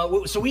 You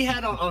know, so we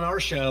had on our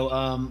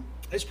show.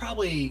 It's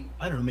probably,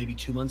 I don't know, maybe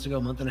 2 months ago,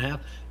 a month and a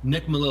half.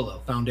 Nick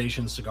Melillo,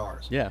 Foundation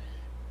Cigars. Yeah.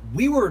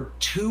 We were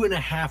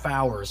 2.5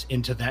 hours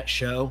into that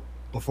show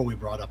before we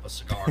brought up a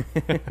cigar.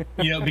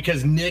 You know,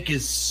 because Nick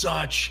is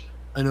such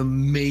an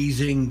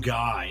amazing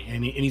guy,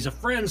 and he's a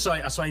friend, so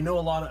I know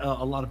a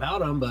lot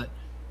about him. But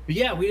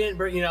yeah, we didn't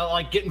bring, you know,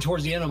 like getting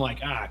towards the end, I'm like,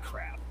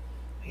 crap.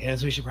 I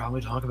guess we should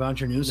probably talk about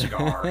your new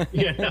cigar.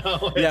 You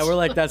know? Yeah, we're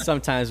like that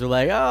sometimes. We're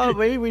like, oh,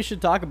 maybe we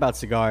should talk about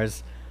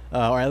cigars,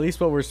 or at least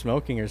what we're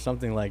smoking or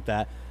something like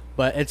that.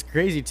 But it's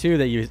crazy too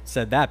that you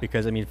said that,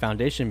 because I mean,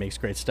 Foundation makes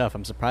great stuff.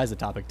 I'm surprised the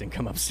topic didn't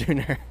come up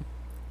sooner.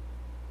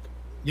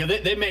 Yeah,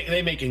 they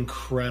make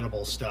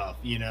incredible stuff,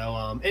 you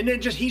know. And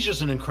then he's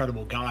just an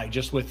incredible guy,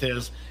 just with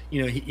his,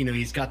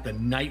 he's got the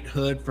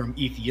knighthood from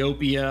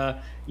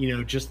Ethiopia,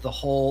 just that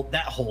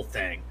whole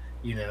thing,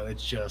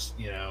 it's just,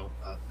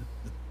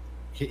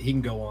 he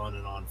can go on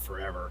and on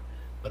forever.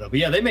 But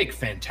yeah, they make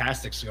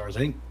fantastic cigars.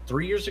 I think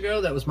 3 years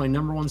ago, that was my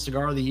number one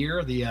cigar of the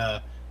year,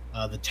 the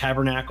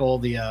Tabernacle,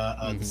 the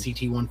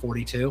CT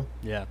 142.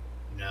 Yeah,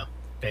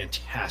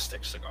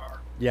 fantastic cigar.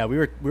 Yeah, we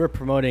were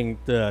promoting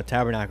the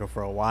Tabernacle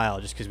for a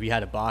while, just because we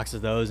had a box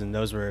of those, and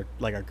those were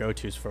like our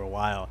go-tos for a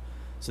while.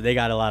 So they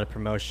got a lot of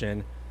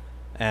promotion.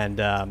 And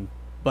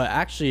but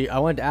actually, I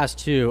wanted to ask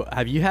too,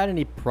 have you had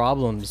any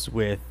problems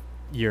with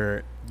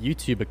your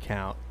YouTube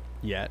account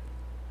yet?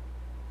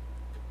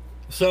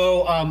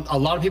 So a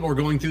lot of people are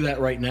going through that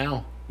right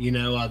now.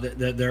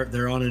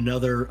 They're on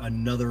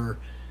another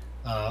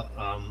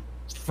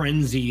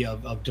frenzy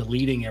of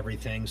deleting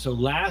everything. So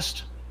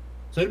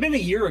it had been a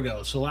year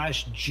ago. So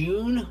last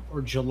June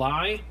or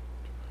July,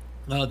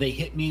 they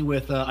hit me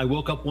with, I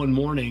woke up one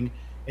morning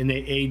and they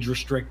age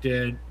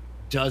restricted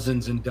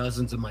dozens and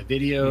dozens of my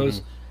videos.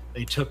 Mm-hmm.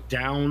 They took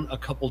down a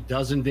couple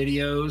dozen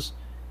videos,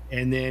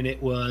 and then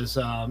it was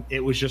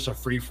just a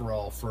free for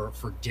all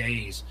for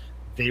days.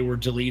 They were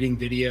deleting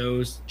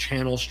videos,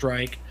 channel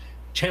strike.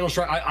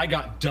 I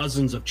got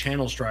dozens of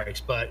channel strikes,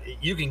 but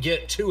you can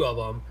get 2 of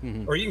them,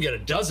 mm-hmm. or you can get a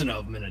dozen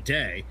of them in a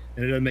day,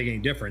 and it doesn't make any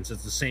difference.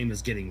 It's the same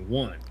as getting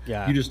one.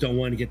 Yeah. You just don't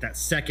want to get that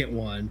second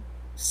one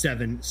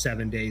seven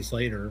days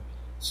later.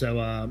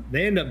 So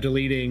they end up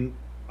deleting,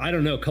 I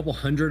don't know, a couple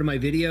hundred of my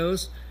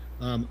videos.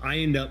 I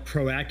end up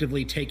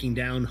proactively taking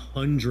down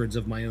hundreds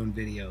of my own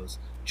videos,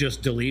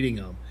 just deleting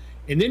them.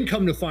 And then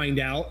come to find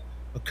out,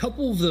 a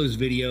couple of those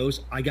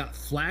videos I got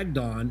flagged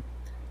on,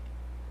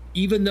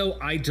 even though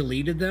I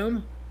deleted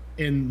them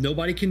and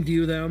nobody can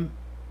view them.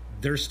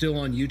 They're still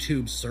on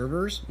YouTube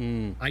servers.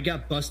 I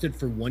got busted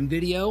for one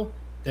video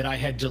that I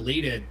had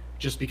deleted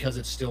just because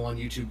it's still on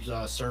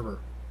YouTube's server.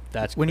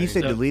 That's when crazy.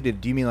 You say deleted,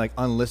 do you mean like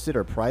unlisted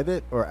or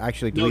private, or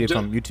actually deleted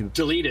from YouTube?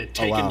 Deleted,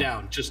 taken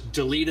down, just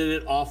deleted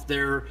it off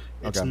there.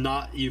 It's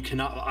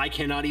I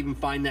cannot even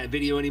find that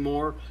video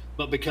anymore.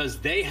 But because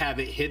they have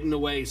it hidden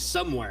away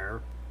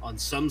somewhere on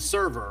some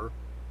server,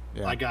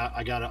 I got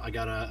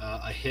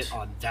a hit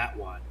on that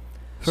one.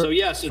 For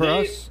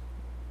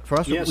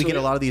us, we get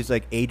a lot of these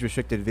like age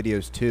restricted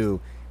videos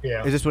too.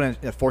 Yeah. Is this when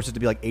it forces to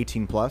be like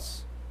 18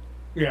 plus?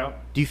 Yeah.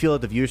 Do you feel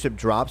that the viewership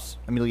drops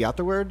immediately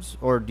afterwards,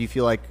 or do you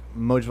feel like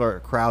most of our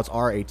crowds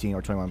are 18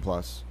 or 21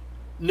 plus?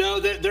 No,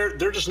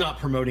 they're just not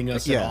promoting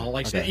us at all.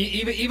 Like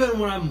even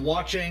when I'm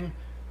watching,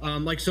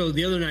 so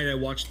the other night I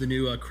watched the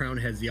new Crown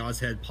Heads, the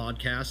Ozhead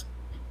podcast.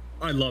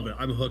 I love it.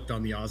 I'm hooked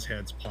on the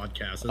Ozheads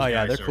podcast.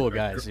 They're cool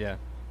guys. Yeah.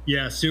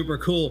 Yeah, super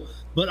cool.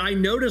 But I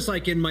noticed,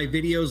 like, in my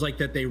videos like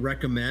that they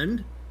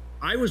recommend,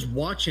 I was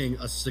watching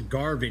a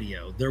cigar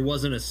video. There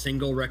wasn't a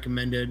single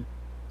recommended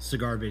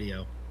cigar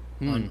video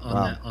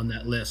on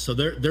that list. So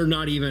they're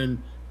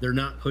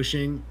not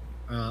pushing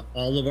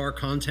all of our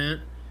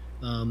content.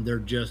 They're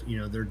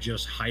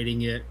just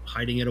hiding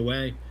it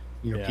away.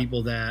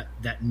 People that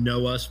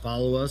know us,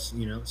 follow us.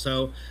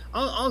 So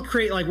I'll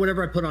create, like,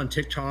 whatever I put on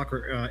TikTok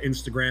or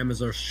Instagram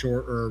as a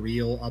short or a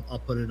reel. I'll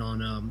put it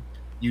on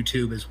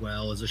YouTube as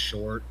well as a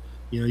short.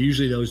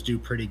 Usually those do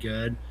pretty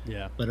good.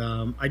 Yeah. But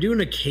I do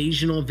an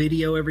occasional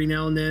video every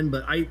now and then,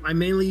 but I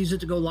mainly use it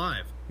to go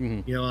live.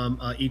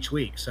 Mm-hmm. Each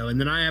week. So, and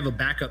then I have a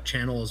backup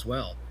channel as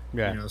well.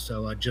 Yeah.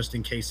 So just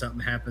in case something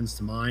happens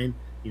to mine,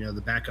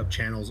 the backup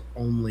channel's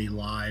only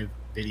live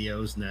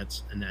videos,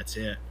 and that's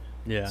it.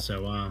 Yeah.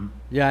 So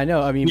yeah, I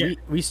know. I mean,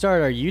 we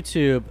started our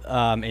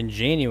YouTube in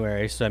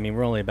January, so I mean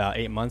we're only about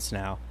 8 months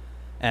now,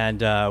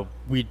 and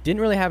we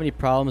didn't really have any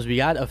problems. We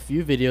got a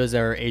few videos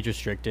that were age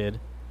restricted,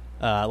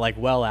 like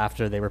well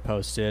after they were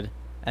posted,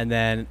 and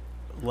then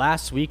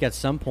last week at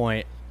some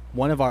point,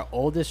 one of our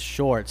oldest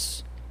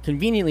shorts,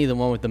 conveniently the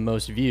one with the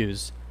most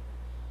views,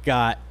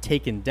 got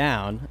taken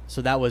down.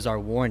 So that was our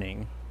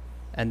warning,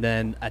 and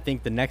then I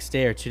think the next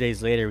day or 2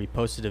 days later, we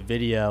posted a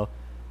video.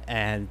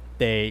 And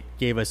they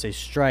gave us a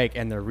strike,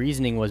 and the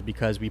reasoning was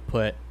because we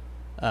put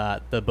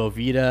the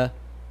Bovita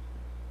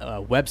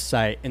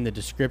website in the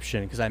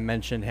description because I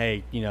mentioned,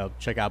 hey,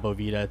 check out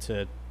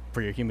Bovita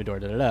for your humidor,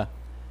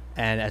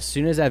 And as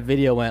soon as that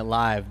video went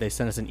live, they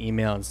sent us an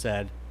email and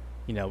said,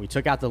 we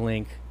took out the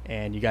link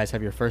and you guys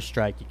have your first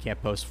strike. You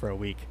can't post for a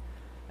week.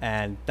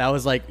 And that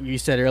was like you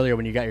said earlier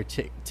when you got your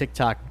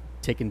TikTok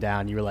taken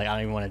down, you were like, I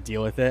don't even want to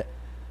deal with it.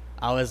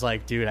 I was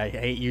like, dude, I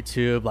hate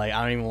YouTube. Like,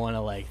 I don't even want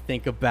to like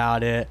think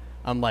about it.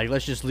 I'm like,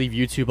 let's just leave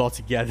YouTube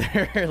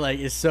altogether. Like,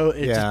 it just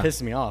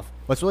pisses me off.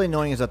 What's really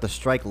annoying is that the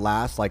strike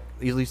lasts like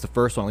at least the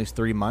first one, at least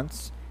 3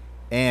 months,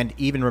 and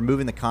even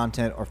removing the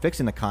content or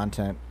fixing the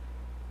content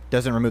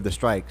doesn't remove the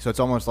strike. So it's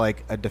almost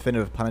like a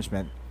definitive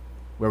punishment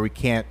where we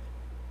can't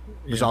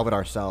resolve it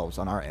ourselves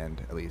on our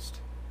end, at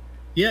least.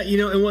 Yeah,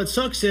 and what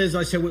sucks is,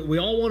 like I said, we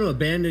all want to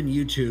abandon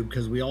YouTube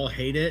because we all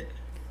hate it.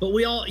 But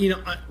we all,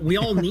 we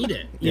all need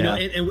it, you know,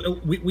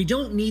 and we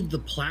don't need the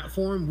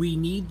platform. We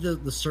need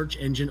the search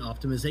engine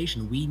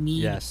optimization. We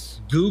need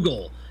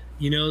Google,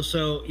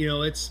 so,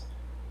 it's,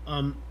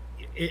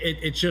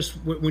 it's just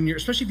when you're,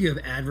 especially if you have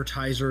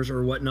advertisers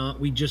or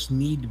whatnot, we just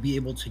need to be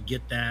able to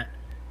get that,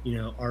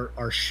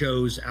 our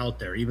shows out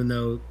there, even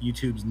though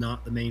YouTube's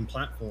not the main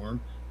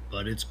platform,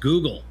 but it's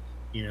Google,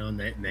 and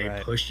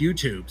they push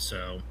YouTube.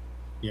 So,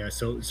 yeah,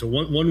 so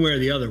one way or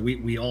the other,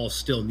 we all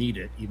still need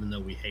it, even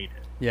though we hate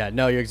it. Yeah,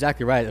 no, you're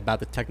exactly right about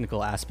the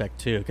technical aspect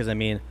too. Because I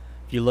mean,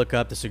 if you look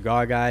up the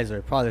Cigar Guys,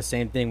 or probably the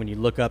same thing when you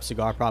look up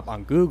CigarProp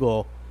on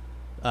Google,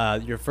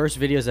 your first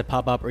videos that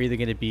pop up are either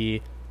going to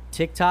be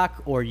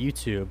TikTok or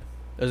YouTube.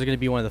 Those are going to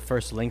be one of the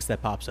first links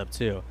that pops up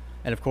too.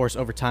 And of course,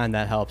 over time,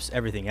 that helps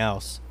everything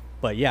else.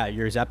 But yeah,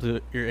 you're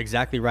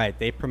exactly right.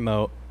 They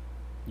promote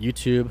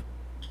YouTube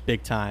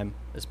big time,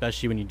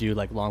 especially when you do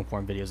like long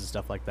form videos and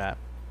stuff like that.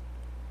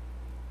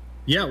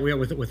 Yeah,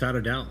 without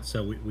a doubt.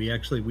 So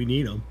we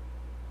need them.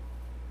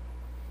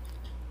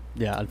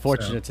 Yeah,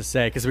 unfortunate to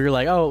say, because we were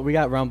like, oh, we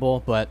got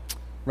Rumble, but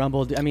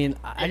Rumble, I mean,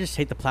 I just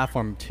hate the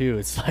platform too.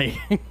 It's like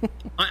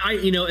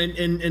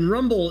and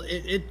Rumble,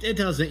 it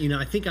doesn't,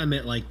 I think I'm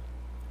at like,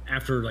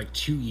 after like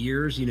 2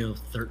 years,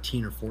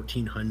 13 or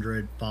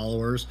 1400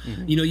 followers.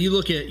 Mm-hmm. You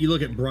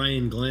look at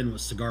Brian Glenn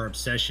with Cigar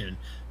Obsession.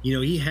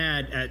 He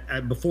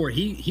had before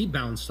he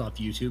bounced off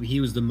YouTube,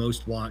 he was the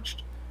most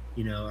watched,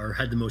 or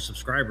had the most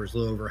subscribers, a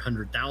little over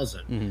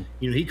 100,000. Mm-hmm.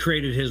 He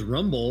created his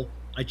Rumble.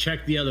 I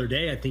checked the other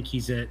day, I think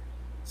he's at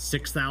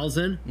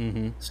 6,000.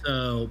 Mm-hmm.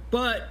 So,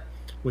 but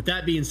with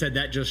that being said,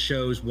 that just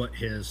shows what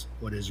his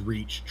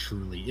reach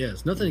truly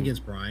is. Nothing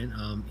against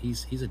Brian.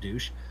 He's a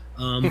douche.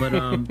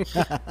 But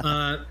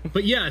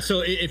yeah,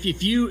 so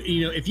if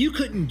you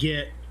couldn't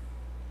get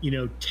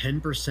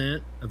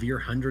 10% of your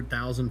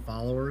 100,000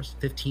 followers,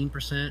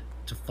 15%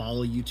 to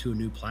follow you to a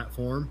new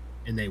platform,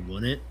 and they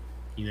wouldn't,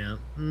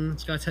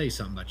 it's got to tell you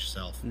something about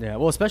yourself. Yeah,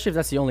 well, especially if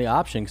that's the only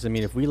option, because I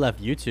mean, if we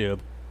left YouTube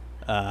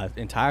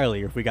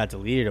entirely, or if we got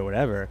deleted or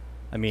whatever,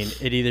 I mean,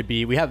 it'd either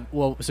be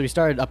so we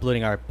started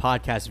uploading our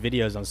podcast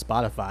videos on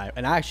Spotify,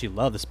 and I actually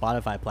love the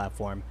Spotify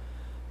platform,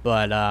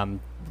 but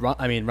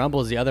I mean,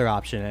 Rumble is the other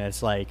option, and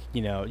it's like,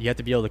 you have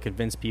to be able to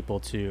convince people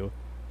to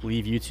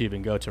leave YouTube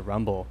and go to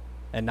Rumble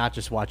and not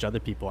just watch other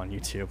people on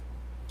YouTube.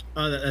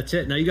 Oh, that's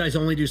it. Now you guys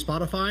only do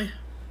Spotify?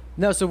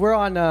 No, so we're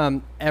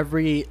on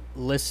every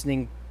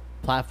listening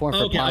platform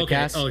for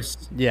podcasts. Okay.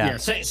 Oh, yeah.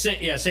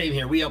 Same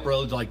here. We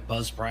upload like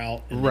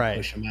Buzzsprout and then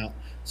push them out.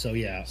 So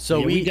yeah.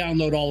 So we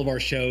download all of our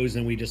shows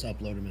and we just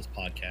upload them as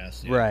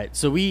podcasts. Yeah. Right.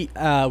 So we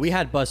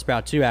had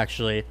Buzzsprout too,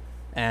 actually,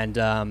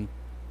 and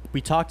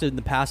we talked in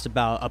the past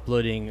about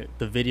uploading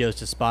the videos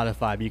to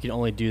Spotify, but you can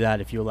only do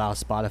that if you allow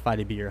Spotify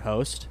to be your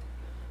host.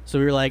 So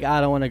we were like,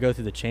 I don't want to go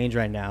through the change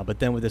right now. But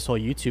then with this whole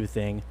YouTube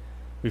thing,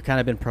 we've kind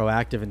of been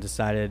proactive and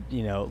decided,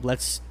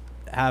 let's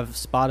have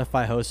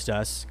Spotify host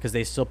us, because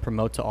they still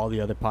promote to all the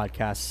other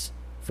podcasts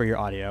for your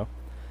audio.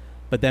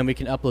 But then we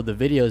can upload the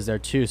videos there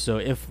too. So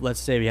if,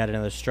 let's say, we had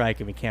another strike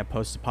and we can't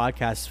post a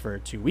podcast for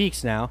 2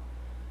 weeks now,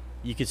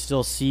 you could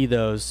still see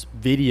those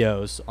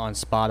videos on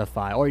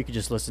Spotify, or you could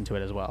just listen to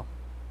it as well.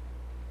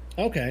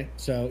 Okay.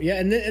 So yeah,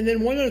 and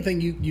then one other thing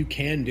you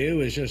can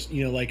do is just,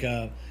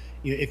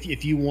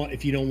 if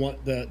you don't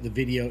want the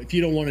video, if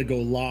you don't want to go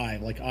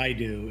live like I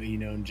do,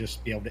 and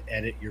just be able to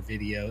edit your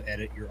video,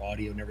 edit your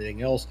audio and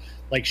everything else,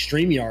 like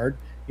StreamYard,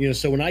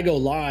 so when I go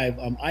live,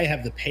 I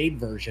have the paid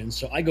version,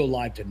 so I go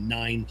live to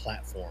 9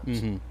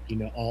 platforms,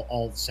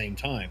 all at the same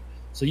time.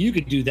 So you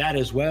could do that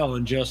as well,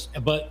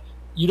 but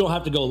you don't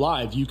have to go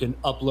live. You can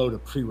upload a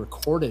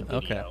pre-recorded video.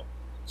 Okay.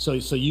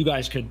 So you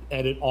guys could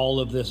edit all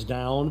of this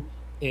down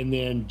and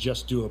then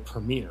just do a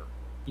premiere.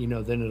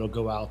 Then it'll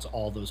go out to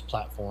all those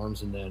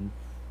platforms, and then,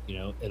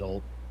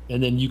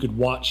 and then you could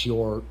watch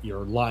your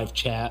live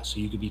chat.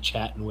 So you could be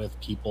chatting with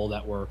people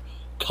that were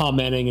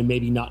commenting and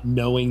maybe not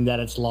knowing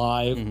that it's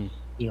live,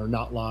 or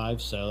not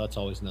live. So that's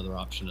always another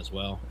option as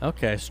well.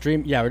 Okay.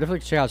 Yeah, we're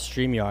definitely check out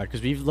StreamYard,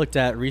 because we've looked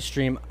at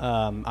Restream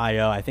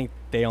IO. I think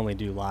they only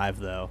do live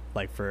though,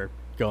 like for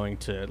going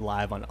to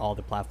live on all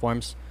the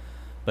platforms.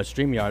 But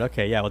StreamYard,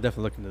 okay, yeah, we'll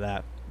definitely look into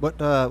that. What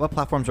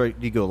platforms do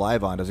you go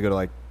live on? Does it go to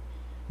like,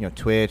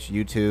 Twitch,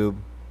 YouTube?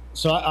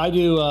 So I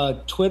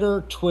do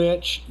Twitter,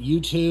 Twitch,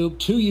 YouTube,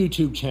 2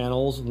 YouTube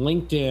channels,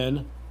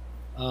 LinkedIn,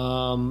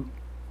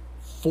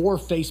 4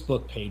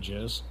 Facebook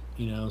pages.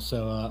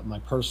 So my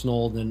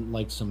personal, then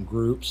like some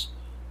groups,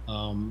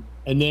 and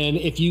then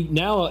if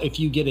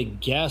you get a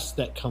guest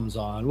that comes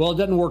on, well, it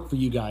doesn't work for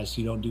you guys,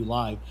 so you don't do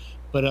live.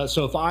 But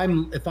so if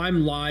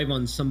I'm live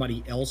on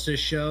somebody else's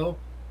show,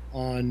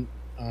 on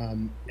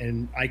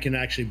and I can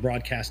actually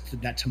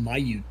broadcast that to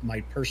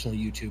my personal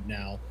YouTube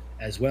now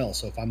as well.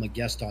 So if I'm a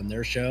guest on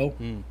their show,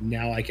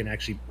 now I can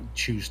actually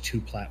choose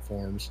 2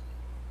 platforms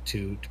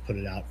to put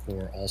it out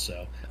for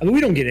also. I mean,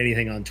 we don't get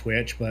anything on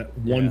Twitch, but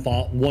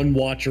one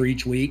watcher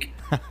each week,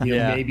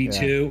 maybe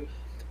 2.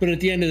 But at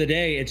the end of the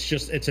day,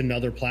 it's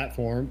another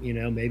platform,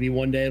 maybe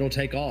one day it'll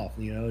take off,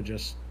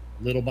 just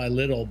little by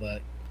little,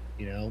 but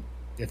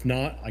if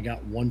not, I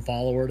got 1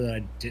 follower that I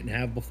didn't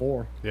have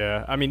before.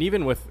 Yeah. I mean,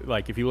 even with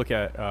like, if you look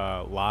at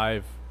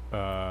live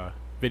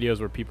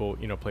videos where people,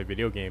 play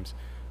video games,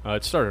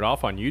 it started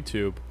off on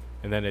YouTube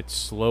and then it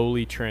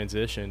slowly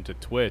transitioned to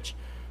Twitch.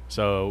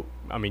 So,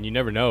 I mean, you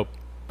never know.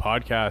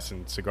 Podcasts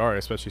and Cigar,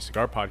 especially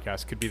Cigar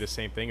podcasts, could be the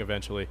same thing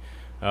eventually,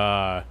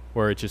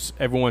 where it just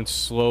everyone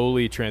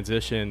slowly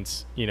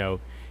transitions,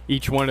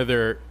 each one of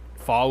their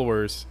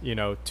followers,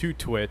 to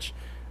Twitch.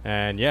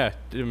 And yeah,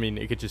 I mean,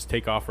 it could just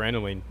take off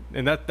randomly.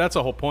 And that's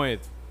the whole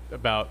point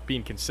about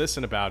being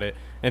consistent about it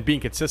and being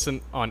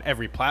consistent on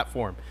every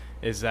platform,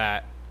 is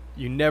that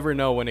you never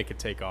know when it could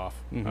take off.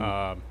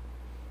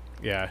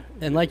 Yeah.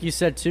 And like you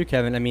said too,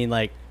 Kevin, I mean,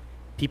 like,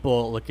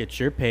 people look at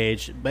your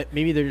page, but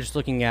maybe they're just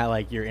looking at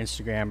like your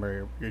Instagram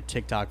or your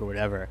TikTok or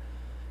whatever,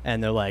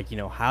 and they're like,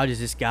 how does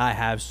this guy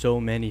have so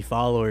many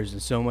followers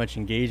and so much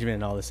engagement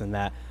and all this and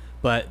that?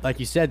 But like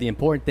you said, the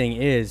important thing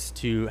is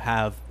to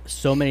have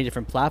so many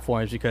different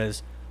platforms,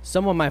 because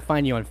someone might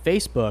find you on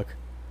Facebook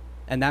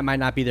and that might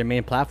not be their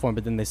main platform,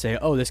 but then they say,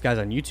 oh, this guy's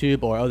on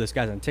YouTube, or oh, this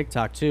guy's on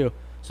TikTok too.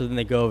 So then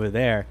they go over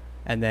there,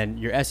 and then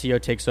your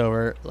SEO takes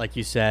over, like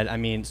you said. I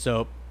mean,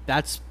 so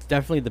that's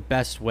definitely the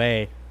best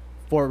way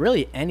for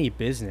really any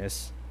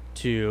business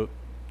to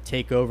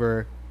take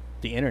over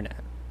the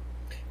internet.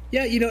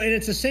 Yeah, and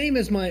it's the same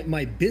as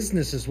my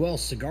business as well,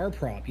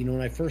 CigarProp.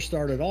 When I first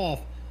started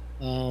off,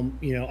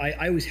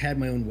 I always had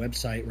my own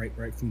website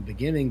right from the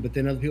beginning, but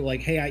then other people were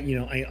like, hey,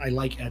 I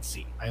like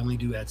Etsy. I only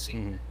do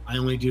Etsy. I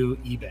only do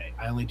eBay.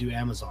 I only do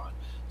Amazon.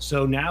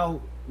 So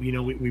now,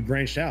 we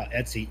branched out: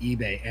 Etsy,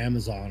 eBay,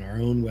 Amazon, our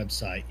own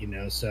website,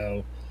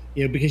 so,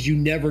 because you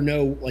never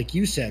know, like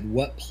you said,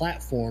 what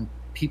platform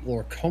people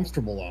are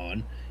comfortable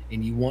on,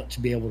 and you want to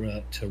be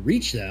able to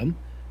reach them,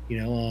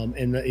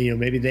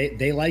 maybe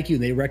they like you,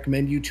 they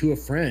recommend you to a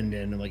friend,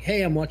 and I'm like,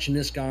 hey, I'm watching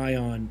this guy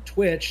on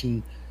Twitch,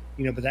 and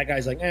but that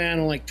guy's like, I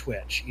don't like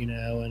Twitch, and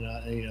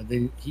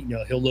then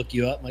he'll look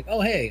you up. I'm like, oh,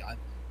 hey,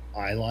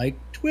 I like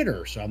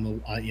Twitter, so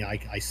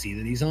I see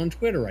that he's on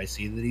Twitter, I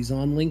see that he's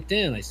on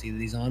LinkedIn, I see that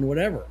he's on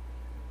whatever,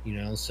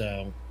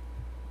 so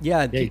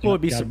yeah, people would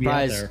be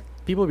surprised.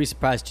 People would be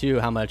surprised too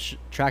how much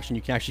traction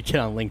you can actually get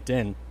on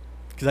LinkedIn,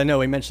 because I know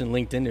we mentioned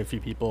LinkedIn to a few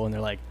people and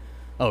they're like,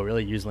 oh,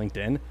 really, use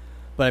LinkedIn?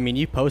 But I mean,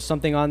 you post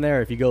something on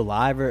there, if you go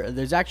live, or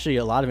there's actually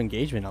a lot of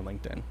engagement on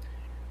LinkedIn.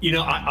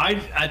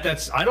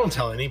 I don't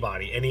tell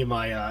anybody, any of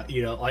my,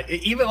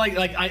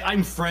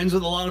 I'm friends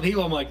with a lot of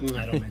people. I'm like,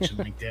 I don't mention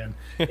LinkedIn,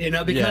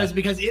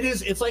 because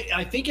it's like,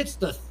 I think it's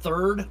the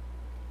 3rd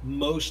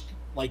most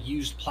like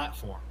used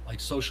platform,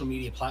 like social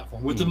media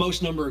platform with the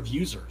most number of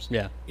users.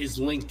 Is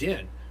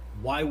LinkedIn.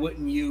 Why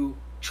wouldn't you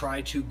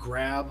try to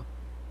grab,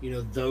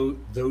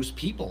 those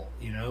people?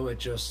 It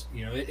just,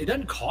 it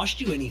doesn't cost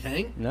you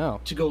anything.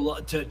 No. To go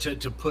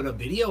to put a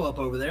video up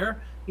over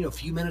there. A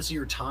few minutes of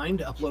your time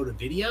to upload a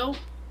video.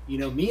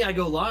 I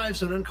go live,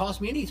 so it doesn't cost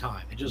me any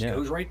time. It just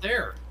goes right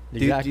there.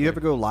 Exactly. Do you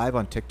ever go live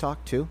on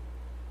TikTok too?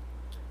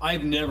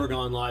 I've never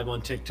gone live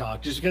on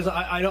TikTok, just because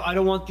I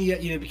don't want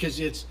the because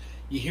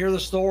you hear the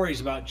stories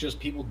about just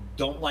people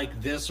don't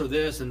like this or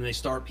this, and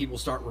people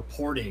start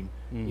reporting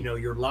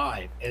you're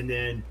live, and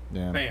then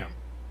bam,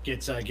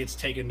 gets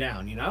taken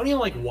down. I don't even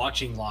like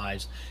watching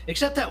lives,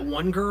 except that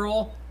one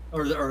girl,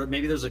 or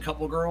maybe there's a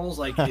couple girls,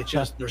 like it's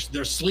just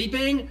they're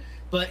sleeping.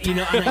 But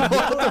and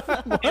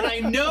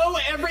I know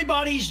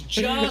everybody's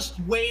just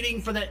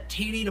waiting for that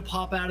titty to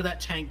pop out of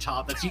that tank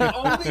top. That's the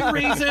only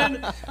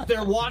reason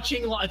they're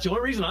watching live. It's the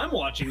only reason I'm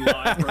watching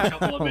live for a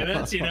couple of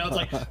minutes. It's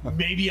like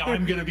maybe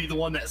I'm gonna be the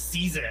one that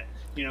sees it.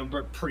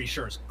 But pretty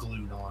sure it's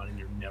glued on and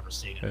you're never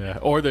seeing it. Yeah.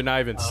 Or they're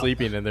not even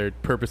sleeping and they're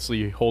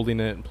purposely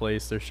holding it in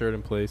place, their shirt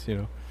in place.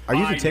 Are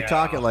you using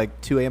TikTok at like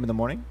 2 a.m. in the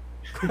morning?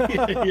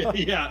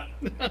 Yeah.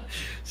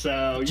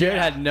 So Jared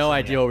had no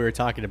idea what we were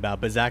talking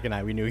about, but Zach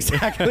and we knew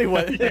exactly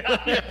what.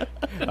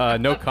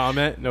 No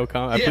comment.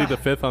 I plead the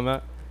 5th on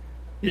that.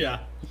 Yeah.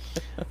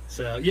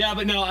 So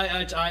but no,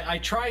 I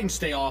try and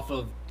stay off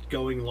of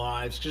going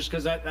lives, just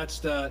because that's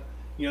the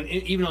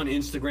even on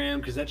Instagram,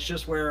 because that's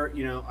just where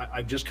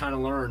I've just kind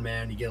of learned,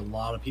 man, you get a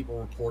lot of people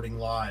reporting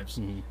lives,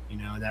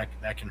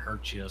 that can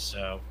hurt you.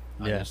 So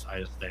Yeah. I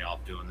just stay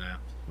off doing that.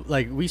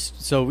 Like we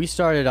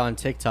started on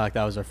TikTok.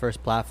 That was our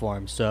first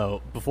platform.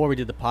 So before we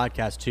did the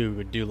podcast too, we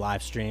would do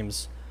live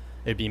streams.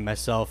 It'd be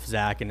myself,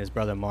 Zach, and his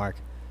brother Mark,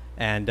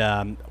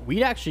 and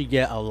we'd actually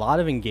get a lot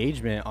of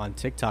engagement on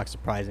TikTok.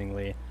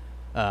 Surprisingly,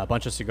 a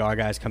bunch of cigar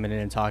guys coming in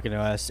and talking to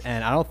us,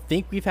 and I don't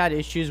think we've had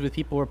issues with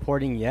people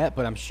reporting yet,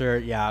 but I'm sure,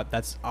 yeah,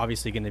 that's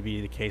obviously going to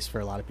be the case for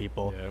a lot of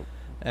people. Yeah.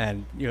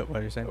 And what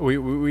are you saying?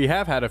 We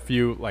have had a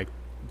few like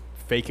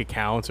fake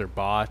accounts or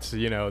bots,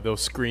 they'll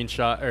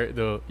screenshot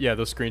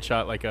they'll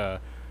screenshot like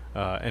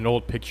an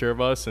old picture of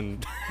us,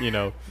 and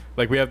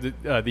like we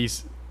have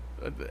these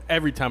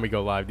every time we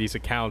go live, these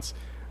accounts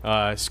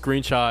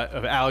screenshot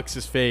of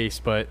Alex's face,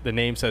 but the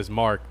name says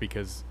Mark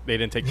because they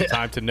didn't take the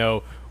time to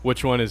know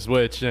which one is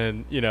which,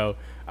 and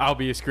I'll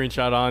be a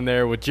screenshot on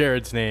there with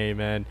Jared's name,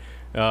 and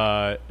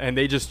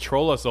they just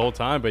troll us the whole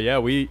time. But yeah,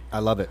 I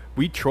love it.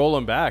 We troll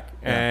them back,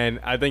 and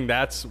I think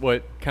that's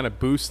what kind of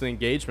boosts the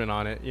engagement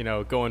on it,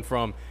 going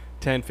from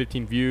 10,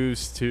 15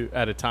 views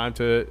at a time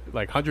to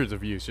like hundreds of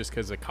views, just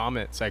because the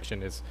comment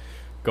section is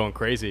going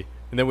crazy.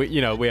 And then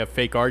we have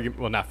fake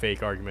not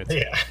fake arguments.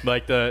 Yeah.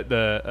 Like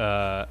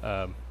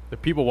the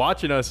people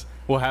watching us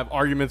will have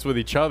arguments with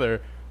each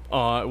other,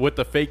 with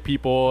the fake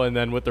people and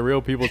then with the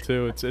real people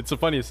too. It's the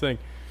funniest thing.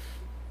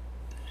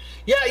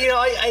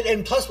 Yeah,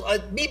 and plus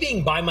me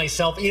being by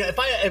myself,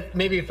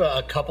 if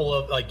a couple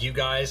of like you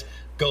guys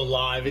go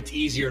live, it's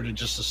easier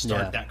to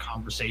start that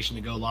conversation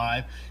to go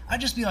live.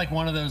 I'd just be like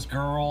one of those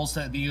girls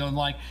that be going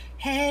like,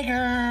 "Hey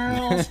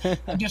girls,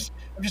 I'm just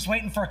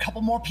waiting for a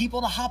couple more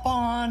people to hop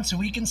on so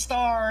we can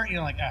start."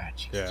 Like,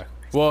 Jesus Christ.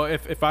 Well,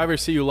 if I ever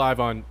see you live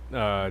on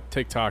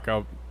TikTok,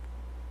 I'll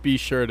be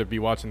sure to be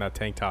watching that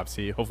tank top.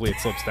 See, hopefully it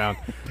slips down.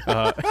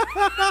 I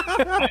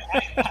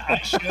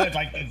should,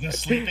 like the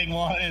sleeping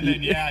one, and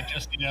then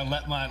just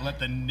let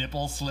the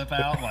nipple slip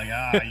out. Like,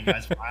 you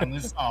guys finally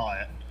saw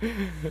it.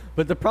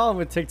 But the problem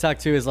with TikTok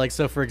too is like,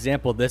 so for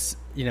example, this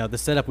the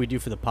setup we do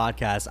for the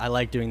podcast, I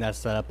like doing that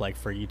setup like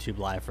for YouTube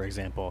Live, for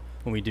example,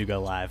 when we do go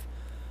live.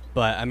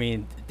 But I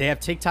mean, they have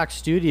TikTok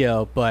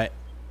Studio, but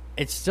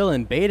it's still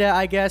in beta,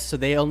 I guess. So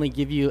they only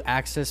give you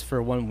access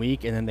for 1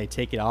 week, and then they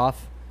take it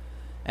off.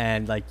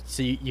 And like,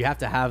 so you have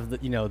to have the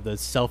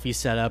selfie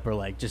setup, or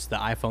like just the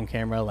iPhone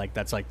camera, like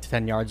that's like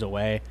 10 yards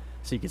away,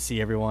 so you can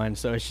see everyone.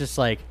 So it's just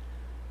like,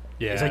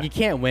 it's like you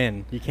can't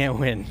win.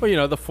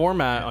 Well, the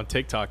format on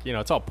TikTok,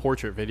 it's all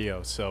portrait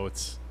videos. So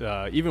it's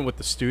even with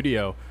the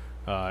studio,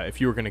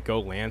 if you were going to go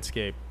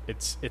landscape,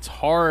 it's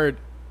hard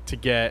to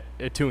get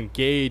to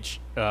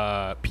engage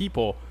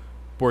people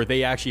where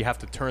they actually have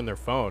to turn their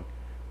phone.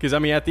 Because, I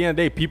mean, at the end of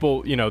the day,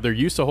 people, they're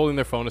used to holding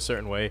their phone a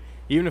certain way.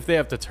 Even if they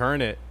have to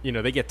turn it,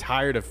 they get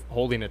tired of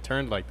holding it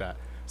turned like that.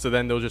 So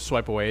then they'll just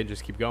swipe away and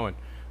just keep going,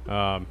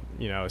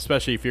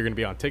 especially if you're going to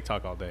be on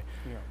TikTok all day.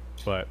 Yeah.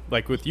 But,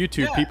 like with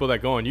YouTube, people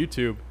that go on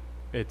YouTube,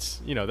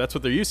 it's, that's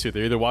what they're used to.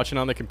 They're either watching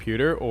on the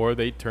computer or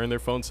they turn their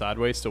phone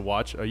sideways to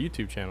watch a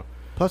YouTube channel.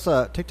 Plus,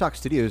 TikTok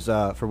Studio is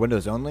for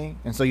Windows only.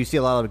 And so you see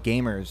a lot of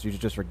gamers use it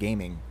just for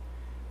gaming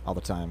all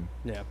the time.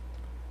 Yeah.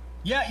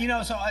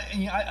 Yeah, so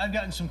I've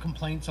gotten some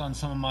complaints on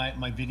some of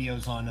my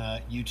videos on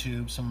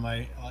YouTube, some of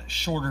my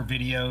shorter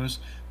videos,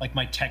 like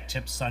my Tech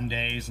Tips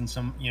Sundays, and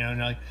some, and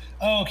like,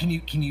 oh, can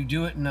you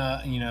do it in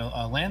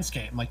a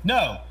landscape? I'm like,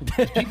 no,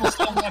 people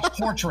still watch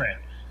portrait.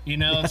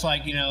 It's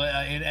like,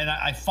 and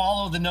I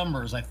follow the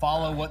numbers, I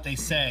follow what they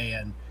say,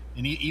 and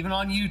even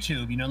on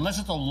YouTube, unless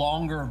it's a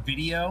longer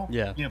video,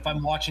 if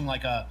I'm watching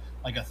like a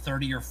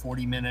 30 or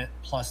 40 minute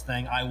plus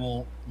thing, I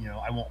won't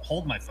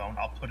hold my phone.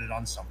 I'll put it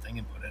on something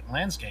and put it in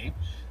landscape.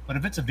 But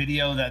if it's a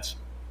video that's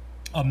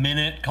a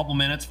minute, couple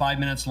minutes, 5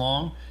 minutes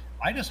long,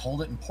 I just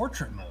hold it in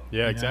portrait mode.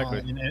 Yeah, exactly.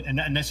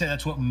 And they say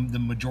that's what the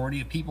majority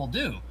of people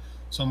do.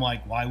 So I'm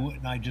like, why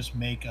wouldn't I just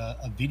make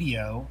a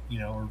video,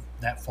 or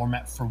that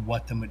format for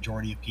what the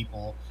majority of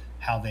people,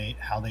 how they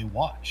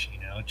watch,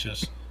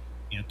 just,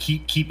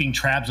 keeping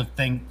tabs of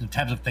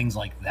things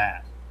like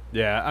that.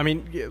 Yeah, I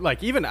mean,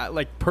 like even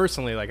like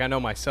personally, like I know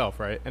myself,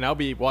 right? And I'll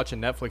be watching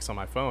Netflix on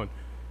my phone,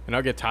 and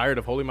I'll get tired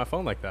of holding my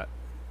phone like that,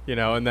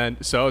 And then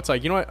so it's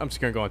like, what? I'm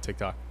just gonna go on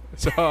TikTok.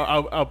 So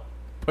I'll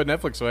put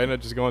Netflix away and I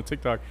just go on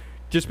TikTok,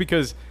 just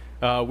because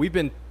we've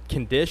been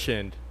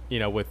conditioned,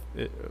 with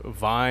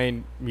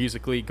Vine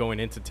Musically going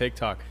into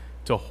TikTok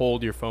to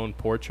hold your phone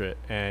portrait,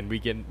 and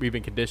we've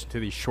been conditioned to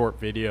these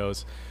short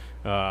videos,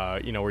 where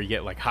you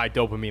get like high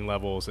dopamine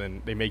levels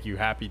and they make you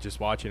happy just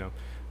watching them,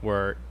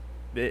 where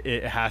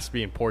it has to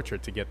be in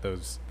portrait to get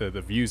those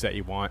the views that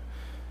you want.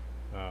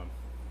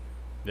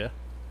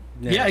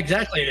 Yeah,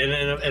 exactly.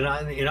 And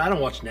I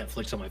don't watch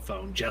Netflix on my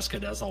phone. Jessica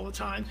does all the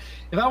time.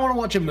 If I want to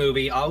watch a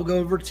movie, I'll go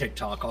over to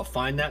TikTok. I'll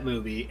find that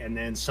movie, and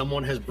then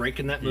someone has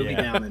broken that movie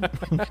down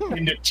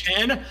into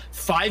 10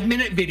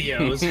 5-minute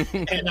videos.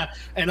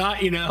 and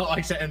I, like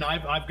I said, and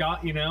I've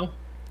got,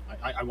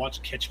 I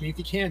watched Catch Me If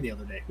You Can the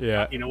other day.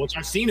 Yeah. Which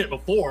I've seen it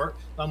before.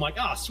 I'm like,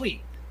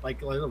 sweet.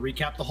 Like, I'll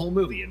recap the whole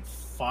movie in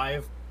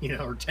 5,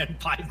 or 10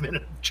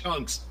 5-minute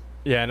chunks.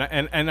 Yeah,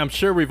 and I'm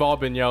sure we've all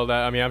been yelled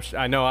at. I mean,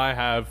 I know I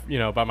have,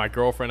 by my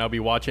girlfriend. I'll be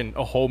watching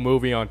a whole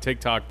movie on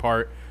TikTok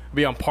part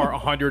be on part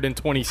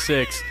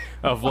 126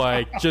 of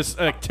like just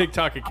a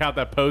TikTok account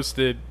that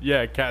posted,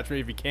 catch me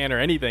if you can or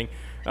anything.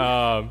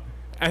 And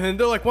then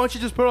they're like, why don't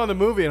you just put it on the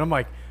movie? And I'm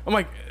like,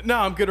 no,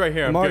 I'm good right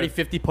here. I'm already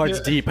 50 parts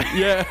deep.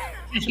 Yeah.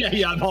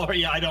 I'm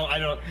already. I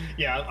don't.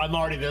 Yeah, I'm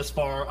already this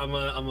far. I'm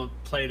gonna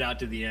play it out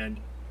to the end.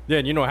 Yeah,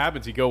 and you know what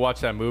happens? You go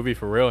watch that movie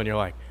for real, and you're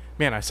like,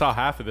 man, I saw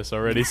half of this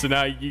already, so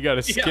now you got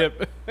to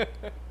skip.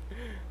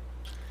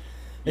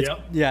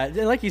 Yeah,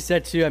 like you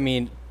said too. I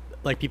mean,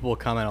 like people will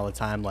comment all the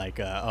time, like,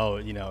 oh,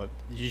 you know,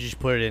 you should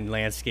put it in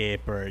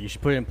landscape, or you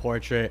should put it in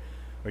portrait,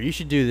 or you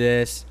should do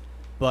this.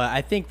 But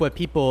I think what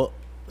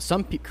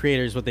some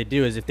creators, what they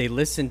do is if they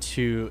listen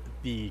to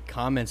the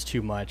comments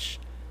too much,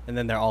 and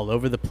then they're all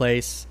over the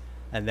place,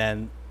 and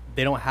then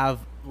they don't have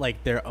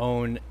like their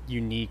own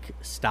unique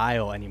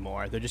style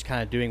anymore. They're just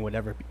kind of doing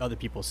whatever other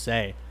people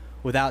say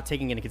without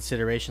taking into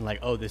consideration like,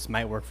 oh, this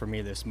might work for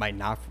me, this might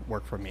not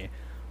work for me,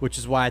 which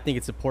is why I think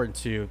it's important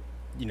to,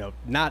 you know,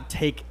 not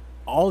take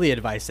all the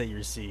advice that you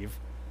receive,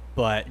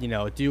 but, you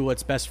know, do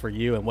what's best for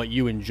you and what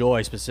you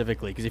enjoy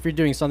specifically. Because if you're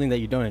doing something that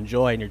you don't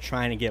enjoy and you're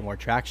trying to get more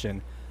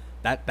traction,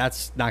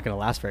 that's not going to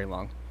last very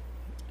long.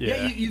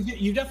 Yeah,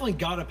 you definitely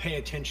got to pay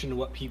attention to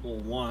what people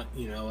want,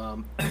 you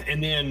know,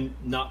 and then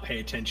not pay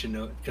attention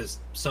to it because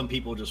some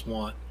people just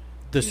want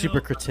the super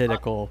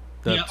critical,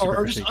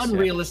 or just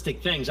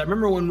unrealistic things. I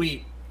remember when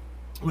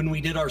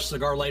we did our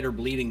cigar lighter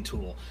bleeding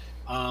tool,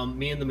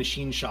 me and the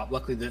machine shop,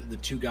 luckily the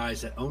two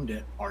guys that owned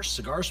it are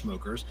cigar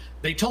smokers.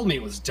 They told me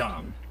it was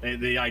dumb.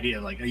 The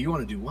idea, like, oh, you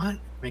want to do what?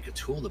 Make a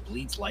tool that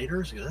bleeds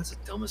lighters? That's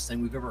the dumbest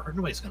thing we've ever heard.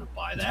 Nobody's going to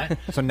buy that.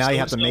 So now you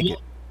have to make it.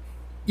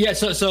 Yeah,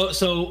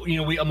 so you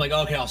know, I'm like,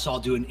 okay, I'll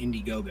do an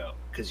Indiegogo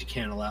because you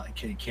can't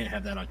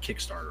have that on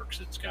Kickstarter because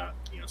it's got,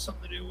 you know,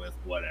 something to do with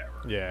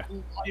whatever,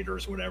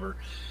 lighters, whatever.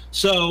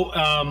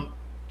 So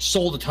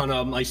sold a ton of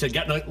them. Like I said,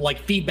 got like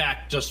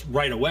feedback just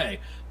right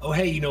away. Oh,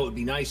 hey, you know, it'd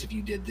be nice if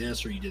you did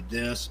this or you did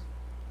this.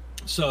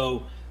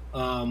 So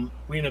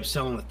we ended up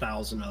selling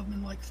 1,000 of them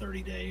in like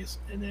 30 days,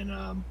 and then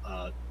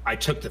I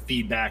took the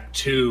feedback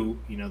to,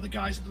 you know, the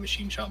guys at the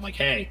machine shop. I'm like,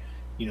 hey,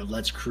 you know,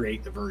 let's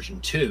create the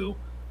version 2.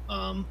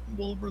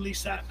 We'll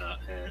release that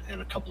in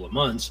a couple of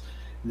months.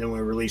 And then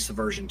when we release the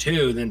version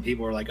 2, then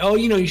people are like, oh,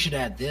 you know, you should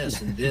add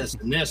this and this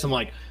and this. I'm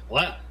like,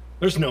 well,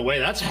 there's no way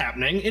that's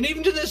happening. And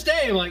even to this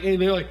day, I'm like,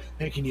 and they're like,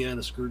 hey, can you add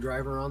a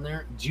screwdriver on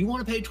there? Do you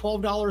want to pay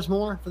 $12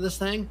 more for this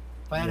thing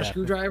if I add a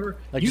screwdriver?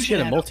 Like, you should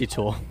get a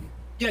multi-tool.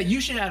 Yeah, you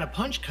should add a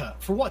punch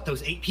cut for what?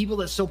 Those 8 people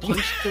that still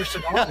punch their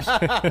cigars?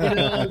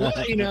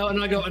 You know,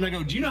 and I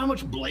go, do you know how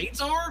much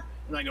blades are?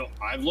 And I go,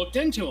 I've looked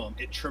into them.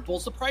 It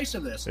triples the price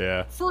of this.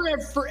 Yeah.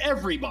 For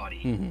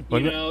everybody. Mm-hmm. You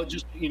know,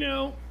 just, you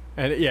know.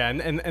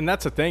 And and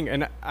that's the thing.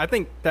 And I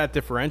think that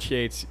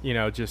differentiates, you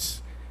know,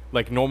 just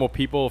like normal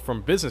people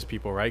from business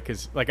people, right?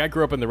 Because like I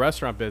grew up in the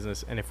restaurant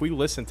business, and if we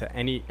listened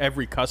to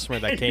every customer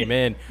that came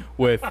in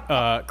with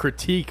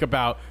critique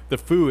about the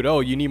food,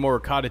 oh, you need more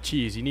ricotta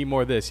cheese, you need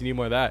more of this, you need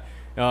more of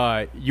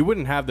that, you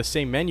wouldn't have the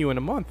same menu in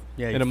a month.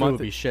 Yeah, in a month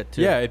would be shit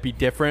too. Yeah, it'd be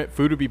different.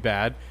 Food would be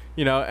bad.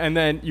 You know, and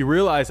then you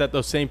realize that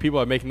those same people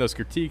are making those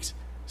critiques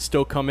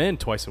still come in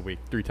twice a week,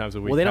 3 times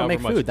a week. Well, they don't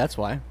make food. That's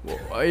why.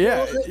 Well,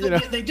 yeah, you know.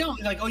 They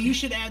don't. Like, oh, you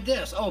should add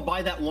this. Oh,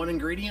 buy that one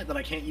ingredient that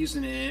I can't use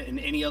in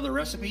any other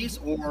recipes,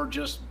 or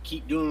just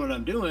keep doing what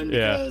I'm doing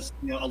because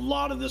you know a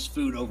lot of this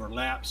food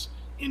overlaps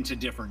into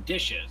different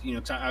dishes. You know,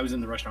 'cause I was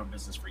in the restaurant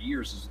business for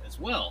years as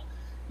well.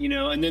 You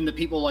know, and then the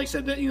people like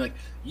said that, you know, like,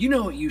 you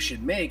know what you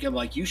should make. I'm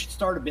like, you should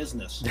start a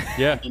business.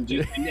 Yeah, and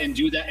do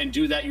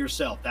that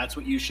yourself. That's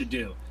what you should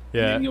do.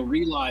 Yeah. And then you'll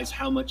realize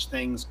how much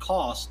things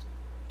cost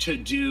to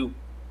do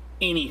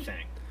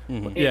anything.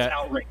 Mm-hmm. It's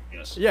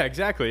outrageous. Yeah,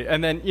 exactly.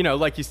 And then, you know,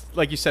 like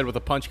you said with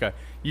a punch cut,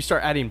 you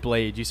start adding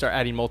blades, you start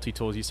adding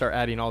multi-tools, you start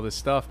adding all this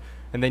stuff,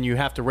 and then you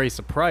have to raise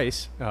the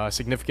price a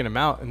significant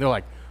amount. And they're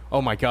like,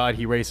 oh my God,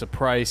 he raised the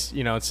price.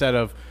 You know, instead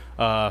of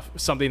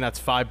something that's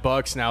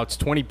 $5, now it's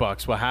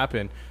 $20. What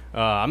happened?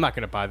 I'm not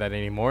going to buy that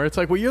anymore. It's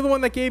like, well, you're the one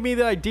that gave me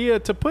the idea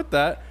to put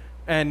that,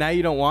 and now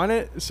you don't want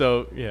it.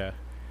 So, yeah.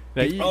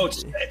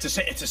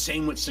 It's the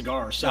same with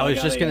cigars. So I was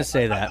just gonna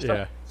say that.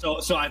 Yeah.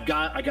 So I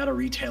got a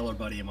retailer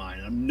buddy of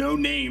mine. I'm no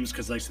names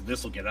because I said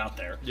this will get out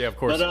there. Yeah, of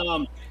course.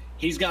 But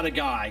he's got a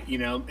guy, you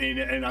know,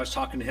 and I was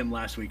talking to him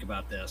last week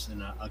about this,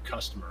 and a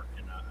customer,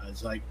 and I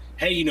was like,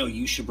 hey, you know,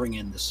 you should bring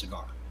in this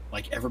cigar.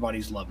 Like,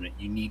 everybody's loving it.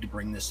 You need to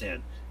bring this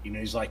in. You know,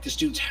 he's like, this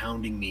dude's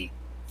hounding me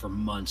for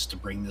months to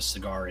bring this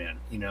cigar in.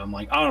 You know, I'm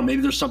like, I don't know,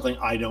 maybe there's something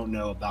I don't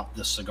know about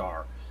this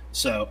cigar.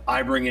 So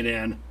I bring it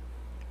in.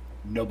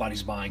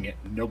 Nobody's buying it.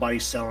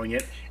 Nobody's selling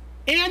it.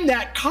 And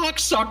that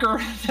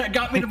cocksucker that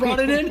got me to brought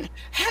it in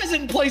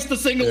hasn't placed a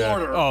single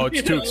order. Oh,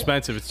 it's too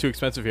expensive. It's too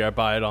expensive here. I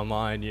buy it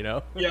online, you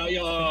know? Yeah.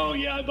 Oh,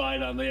 yeah, I buy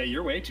it online. Yeah,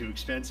 you're way too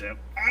expensive.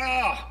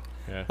 Ah!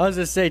 Yeah. I was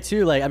going to say,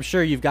 too, like, I'm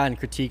sure you've gotten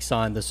critiques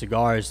on the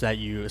cigars that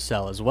you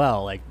sell as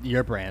well, like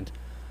your brand.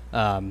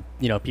 You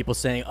know, people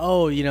saying,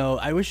 oh, you know,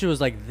 I wish it was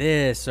like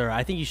this, or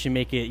I think you should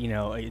make it, you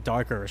know,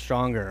 darker or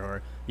stronger,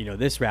 or, you know,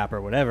 this wrapper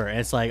or whatever. And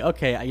it's like,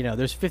 okay, you know,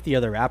 there's 50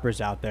 other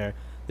wrappers out there.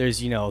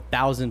 There's, you know,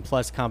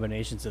 1,000+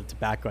 combinations of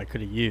tobacco I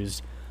could have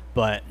used.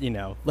 But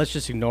let's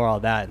just ignore all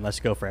that and let's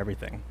go for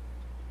everything.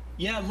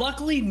 Yeah,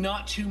 luckily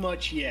not too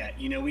much yet.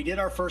 We did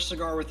our first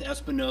cigar with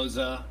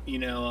Espinosa,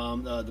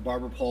 the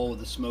barber pole with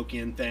the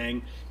smoke-in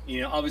thing.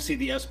 Obviously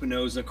the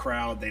Espinosa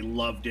crowd, they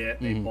loved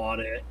it. They bought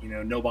it.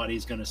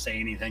 Nobody's going to say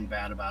anything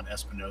bad about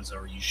Espinosa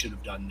or you should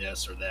have done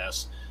this or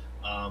this.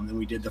 And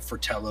we did the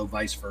Fratello,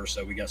 vice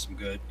versa. We got some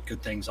good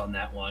things on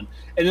that one.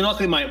 And then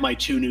luckily my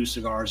two new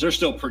cigars, they're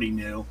still pretty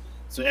new.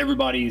 So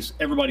everybody's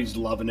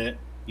loving it.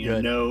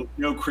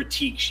 No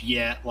critiques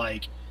yet.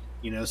 Like,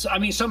 so I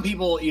mean, some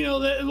people,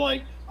 that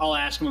like, I'll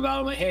ask them about it.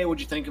 I'm like, hey,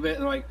 what'd you think of it?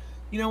 And they're like,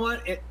 you know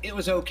what? It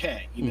was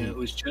okay. It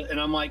was just, and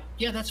I'm like,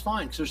 yeah, that's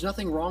fine. Cause there's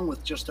nothing wrong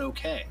with just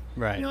okay.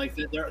 Right. Like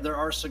there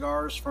are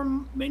cigars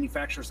from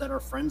manufacturers that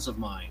are friends of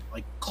mine,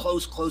 like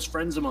close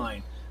friends of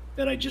mine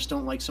that I just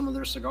don't like some of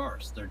their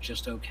cigars. They're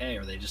just okay.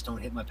 Or they just don't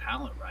hit my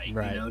palate right.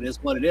 Right. It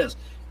is what it is.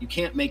 You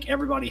can't make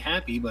everybody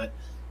happy, but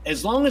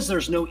as long as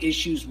there's no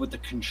issues with the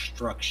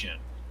construction,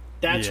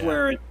 that's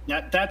where it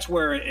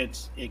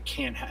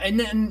can't and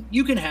then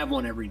you can have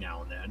one every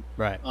now and then.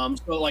 Right.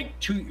 So like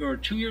 2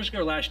 years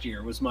ago, last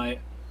year was my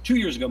 2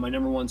 years ago, my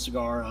number one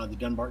cigar, the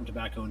Dunbarton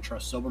Tobacco and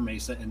Trust Sober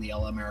Mesa and the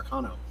El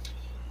Americano.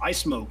 I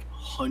smoked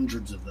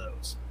hundreds of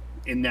those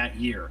in that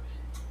year.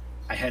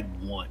 I had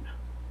one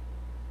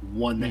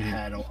that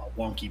had a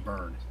wonky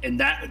burn. And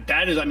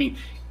that is, I mean,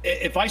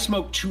 if I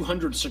smoked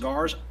 200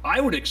 cigars, I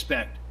would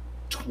expect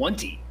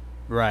 20.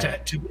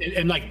 Right.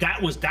 And like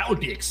that would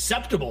be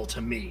acceptable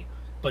to me.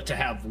 But to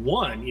have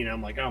one,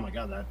 I'm like, oh my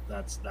God,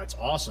 that's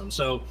awesome.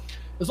 So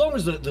as long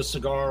as the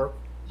cigar,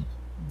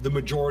 the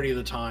majority of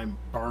the time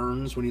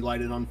burns when you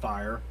light it on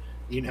fire,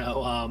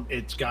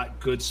 it's got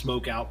good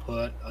smoke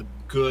output, a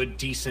good,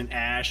 decent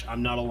ash.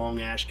 I'm not a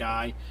long ash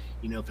guy.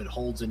 If it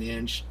holds an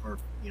inch or,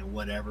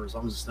 whatever, as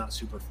long as it's not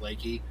super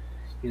flaky,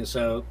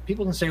 so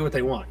people can say what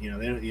they want,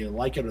 they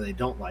like it or they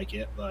don't like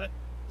it, but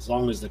as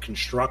long as the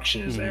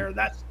construction is there,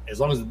 as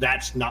long as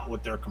that's not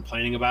what they're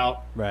complaining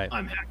about, right,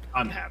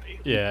 I'm happy.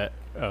 Yeah.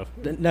 No,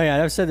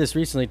 yeah, I've said this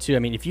recently too. I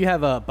mean, if you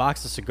have a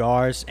box of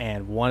cigars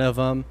and one of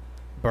them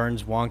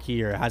burns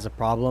wonky or has a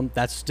problem,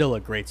 that's still a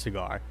great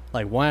cigar.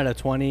 Like 1 out of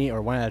 20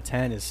 or 1 out of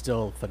 10 is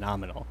still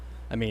phenomenal.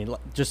 I mean,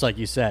 just like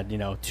you said,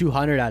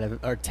 200 out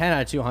of or 10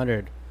 out of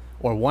 200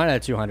 or 1 out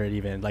of 200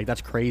 even, like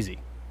that's crazy.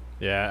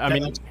 Yeah, I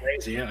mean, that's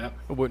crazy. Yeah.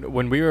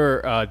 When we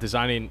were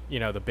designing,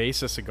 the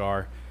base of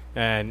cigar,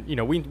 and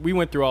we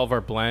went through all of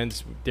our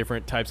blends,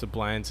 different types of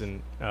blends,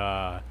 and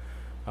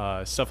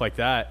stuff like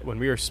that. When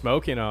we were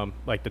smoking them,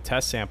 like the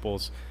test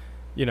samples,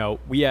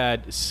 we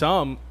had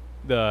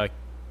the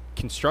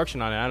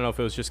construction on it. I don't know if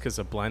it was just because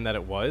the blend that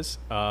it was,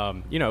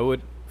 it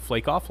would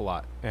flake off a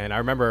lot. And I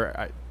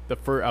remember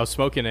I was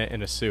smoking it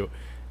in a suit,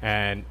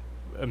 and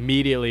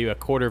immediately a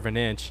quarter of an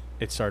inch,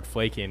 it started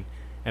flaking.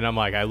 And I'm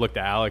like, I looked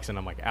at Alex, and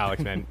I'm like,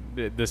 Alex, man,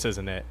 this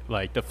isn't it.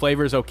 Like the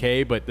flavor's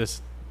okay, but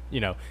this,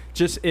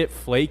 just it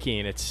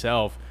flaking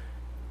itself,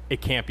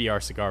 it can't be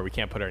our cigar. We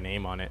can't put our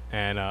name on it.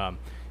 And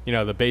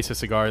the base of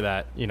cigar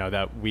that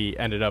that we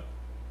ended up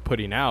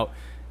putting out,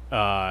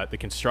 the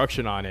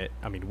construction on it.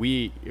 I mean,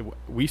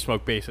 we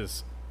smoke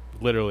bases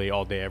literally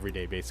all day, every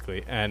day,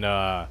 basically. And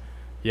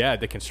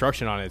the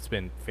construction on it's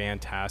been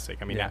fantastic.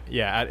 I mean,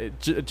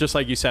 just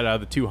like you said, out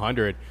of the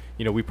 200,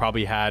 we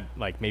probably had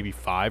like maybe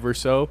 5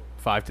 to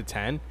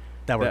 10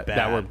 that were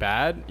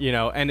bad.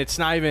 And it's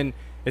not even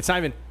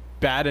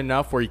bad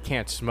enough where you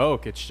can't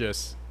smoke. It's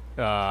just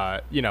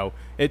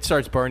it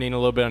starts burning a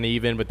little bit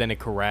uneven, but then it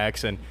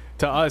corrects. And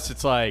to us,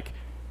 it's like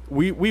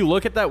we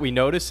look at that, we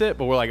notice it,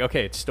 but we're like,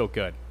 okay, it's still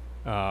good.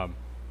 But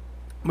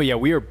yeah,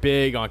 we are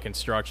big on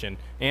construction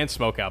and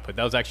smoke output.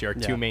 That was actually our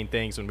two main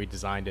things when we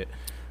designed it.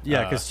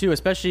 Yeah, because too,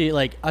 especially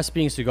like us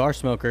being cigar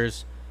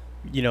smokers,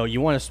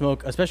 you want to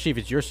smoke, especially if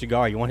it's your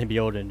cigar, you want to be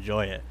able to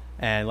enjoy it.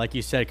 And like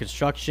you said,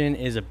 construction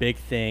is a big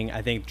thing.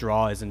 I think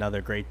draw is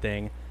another great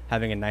thing.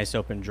 Having a nice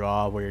open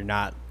draw where you're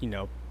not,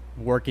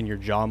 working your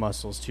jaw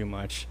muscles too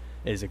much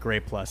is a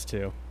great plus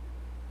too.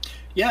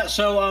 Yeah,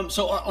 so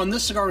on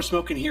this cigar we're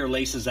smoking here,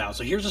 Laces Out.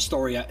 So here's a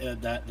story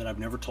that I've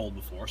never told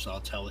before, so I'll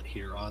tell it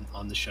here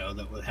on the show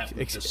that would happen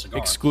with this cigar.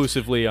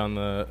 Exclusively on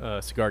the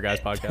Cigar Guys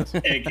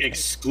podcast.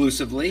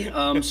 Exclusively.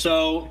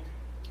 So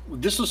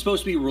this was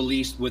supposed to be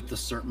released with the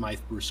Certain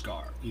Brew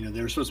cigar.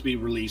 They were supposed to be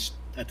released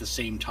at the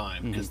same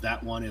time because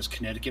that one is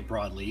Connecticut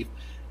broadleaf.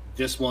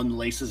 This one,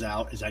 Laces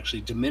Out, is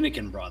actually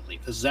Dominican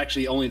broadleaf. This is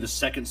actually only the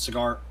second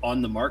cigar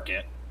on the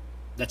market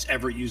that's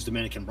ever used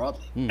Dominican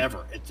broadleaf,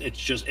 ever.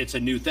 It's a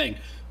new thing.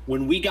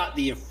 When we got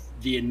the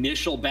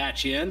initial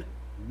batch in,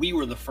 we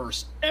were the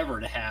first ever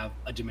to have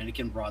a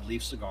Dominican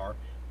broadleaf cigar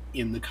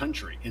in the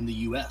country, in the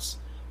U.S.,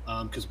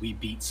 because we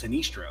beat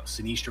Sinistro.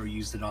 Sinistro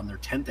used it on their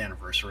 10th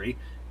anniversary,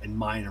 and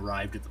mine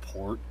arrived at the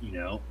port,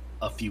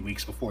 a few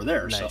weeks before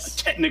theirs. Nice.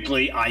 So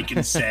technically, I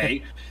can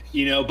say,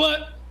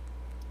 but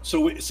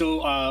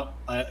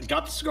I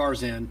got the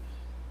cigars in.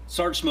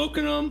 Started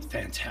smoking them,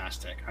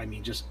 fantastic. I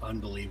mean, just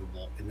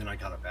unbelievable. And then I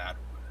got a bad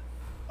one,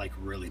 like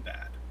really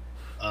bad.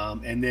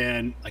 And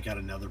then I got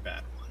another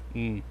bad one.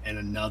 and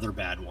another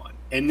bad one.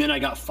 And then I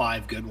got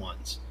 5 good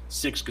ones,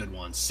 6 good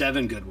ones,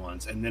 7 good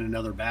ones, and then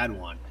another bad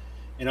one.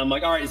 And I'm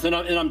like, all right, so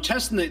I'm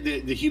testing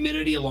the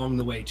humidity along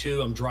the way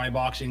too. I'm dry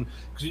boxing,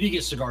 because when you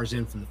get cigars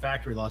in from the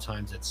factory, a lot of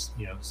times it's,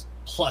 it's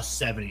plus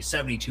 70,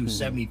 72,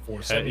 74,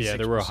 76%. Yeah,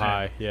 they were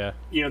high. Yeah.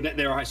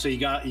 They're high. So you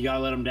got to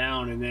let them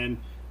down. And then,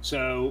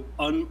 so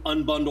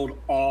unbundled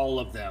all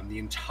of them, the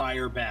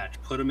entire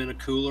batch, put them in a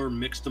cooler,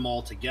 mixed them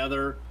all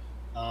together,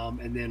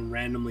 and then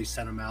randomly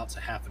sent them out to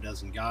half a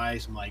dozen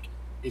guys. I'm like,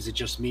 is it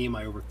just me? Am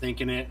I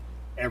overthinking it?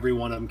 Every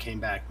one of them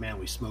came back, man,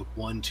 we smoked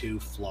 1, 2,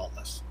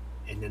 flawless.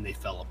 And then they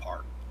fell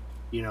apart.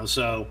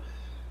 So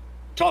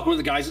talking with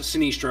the guys at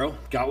Sinistro,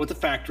 got with the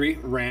factory,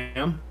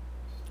 ran,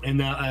 and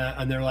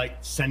they're like,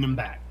 send them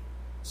back.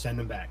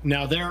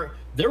 Now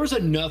there was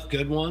enough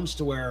good ones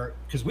to where,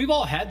 because we've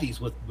all had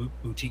these with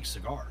boutique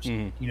cigars,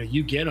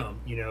 you get them,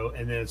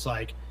 and then it's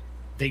like,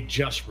 they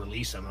just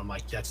release them. I'm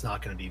like, that's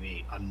not going to be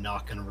me. I'm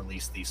not going to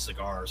release these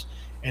cigars.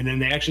 And then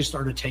they actually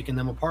started taking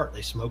them apart.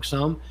 They smoked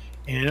some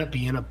and ended up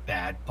being a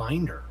bad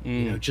binder,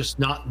 just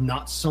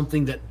not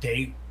something that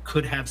they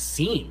could have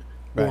seen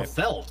or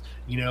felt,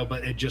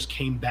 but it just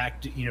came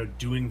back to,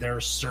 doing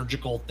their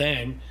surgical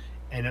thing,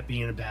 and it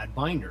being a bad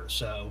binder.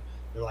 So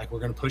they're like, we're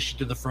going to push you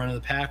to the front of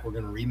the pack. We're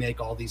going to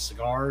remake all these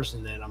cigars.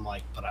 And then I'm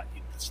like, but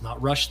let's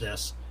not rush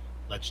this.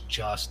 Let's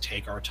just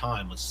take our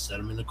time. Let's set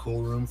them in the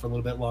cool room for a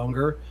little bit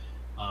longer.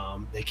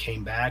 They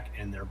came back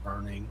and they're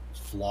burning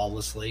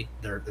flawlessly.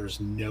 There's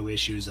no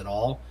issues at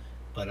all.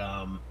 But,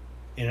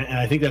 and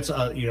I think that's,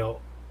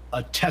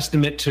 a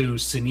testament to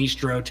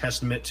Sinistro,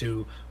 testament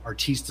to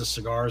Artista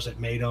Cigars that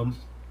made them,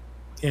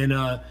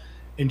 and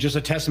just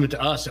a testament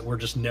to us that we're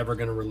just never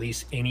going to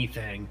release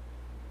anything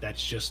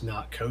that's just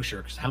not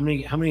kosher. Because how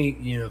many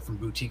from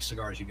boutique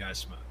cigars you guys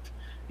smoked,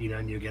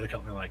 and you get a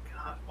couple, like,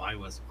 God, why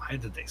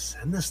did they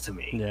send this to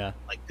me? Yeah,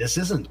 like, this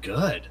isn't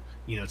good.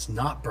 It's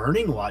not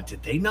burning. Why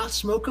did they not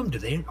smoke them?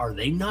 Are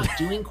they not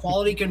doing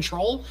quality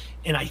control?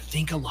 And I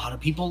think a lot of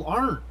people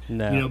aren't.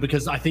 No.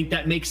 Because I think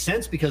that makes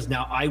sense, because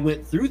now I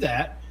went through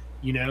that.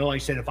 Like I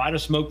said, if I'd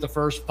have smoked the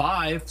first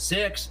 5,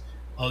 6,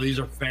 these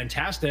are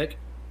fantastic.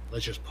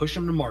 Let's just push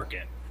them to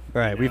market.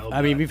 Right.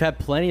 We've had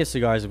plenty of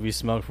cigars that we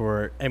smoked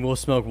for, and we'll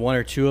smoke 1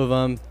 or 2 of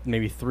them,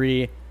 maybe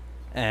 3,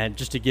 and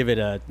just to give it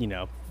a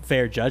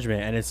fair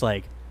judgment. And it's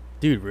like,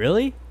 dude,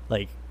 really?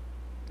 Like,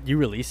 you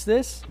released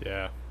this?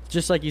 Yeah.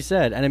 Just like you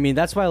said. And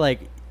that's why,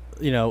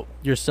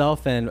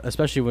 yourself, and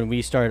especially when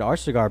we started our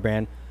cigar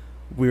brand,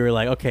 we were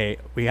like, okay,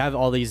 we have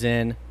all these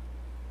in,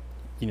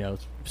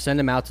 send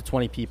them out to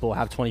 20 people,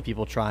 have 20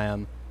 people try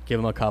them, give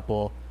them a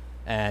couple,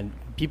 and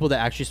people that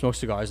actually smoke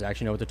cigars that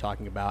actually know what they're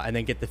talking about, and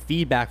then get the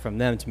feedback from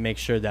them to make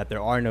sure that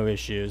there are no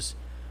issues,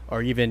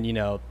 or even,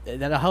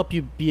 that'll help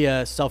you be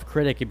a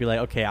self-critic and be like,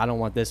 okay, I don't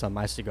want this on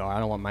my cigar. I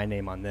don't want my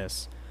name on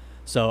this.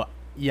 So,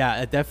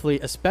 yeah, it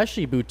definitely,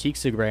 especially boutique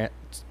cigar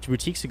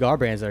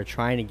brands that are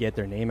trying to get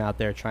their name out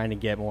there, trying to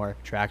get more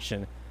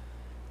traction,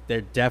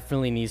 there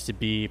definitely needs to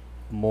be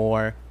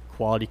more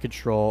quality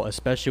control,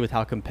 especially with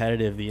how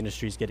competitive the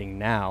industry is getting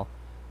now.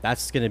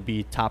 That's going to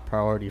be top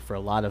priority for a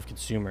lot of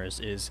consumers,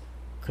 is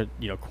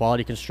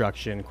quality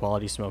construction,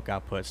 quality smoke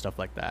output, stuff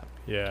like that.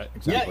 Yeah,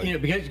 exactly. Yeah,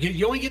 because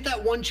you only get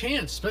that one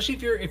chance, especially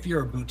if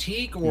you're a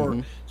boutique,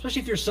 or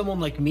especially if you're someone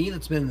like me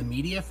that's been in the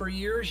media for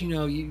years.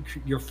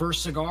 Your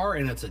first cigar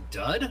and it's a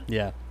dud.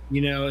 Yeah.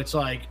 It's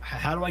like,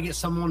 how do I get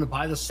someone to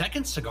buy the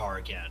second cigar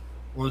again,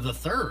 or the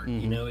third?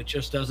 It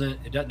just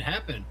doesn't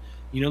happen.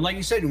 Like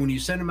you said, when you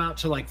send them out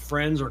to like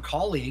friends or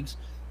colleagues,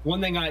 one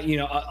thing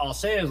I'll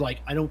say is, like,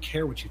 I don't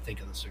care what you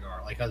think of the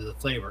cigar, like, of the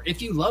flavor. If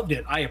you loved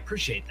it, I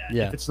appreciate that.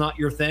 Yeah. If it's not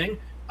your thing,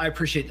 I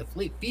appreciate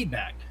the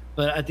feedback.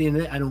 But at the end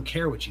of the day, I don't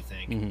care what you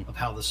think of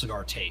how the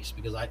cigar tastes,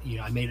 because I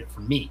made it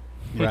for me,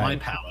 for my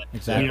palate.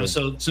 Exactly.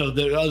 So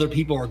the other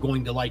people are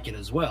going to like it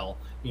as well.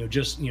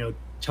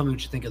 Tell me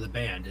what you think of the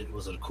band.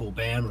 Was it a cool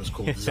band? Was it a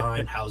cool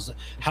design?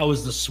 How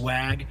was the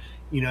swag?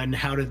 And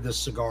how did the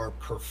cigar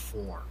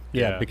perform?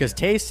 Yeah, because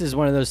taste is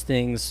one of those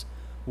things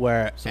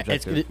where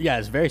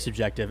it's very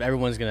subjective.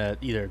 Everyone's gonna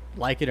either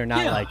like it or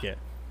not like it.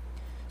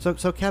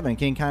 So Kevin,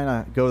 can you kind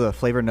of go to the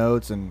flavor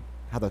notes and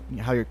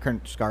how your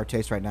current cigar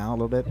tastes right now a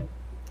little bit?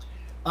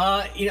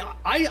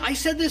 I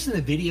said this in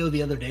the video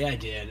the other day I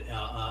did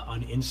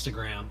on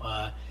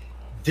Instagram.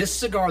 This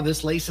cigar,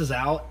 this Laces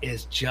Out,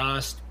 is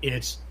just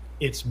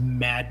it's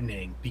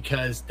maddening,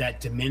 because that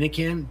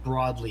Dominican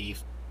broadleaf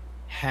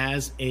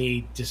has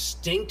a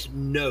distinct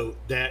note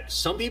that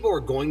some people are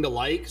going to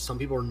like, some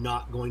people are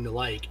not going to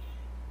like,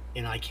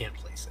 and I can't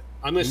place it.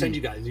 I'm going to send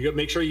you guys.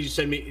 Make sure you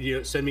send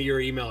me your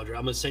email address.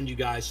 I'm going to send you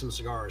guys some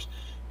cigars,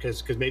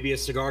 because maybe a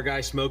cigar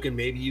guy smoking,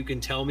 maybe you can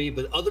tell me.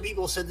 But other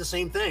people said the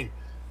same thing.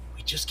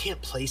 We just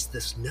can't place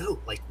this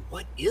note. Like,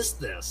 what is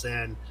this?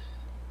 And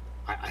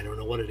I don't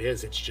know what it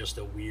is. It's just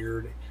a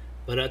weird.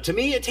 But to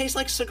me, it tastes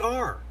like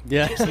cigar.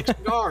 Yeah. It tastes like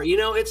cigar.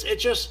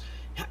 It's just,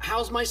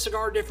 how's my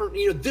cigar different?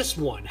 This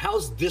one.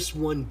 How's this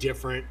one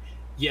different?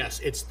 Yes,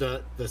 it's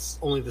the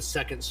only the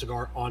second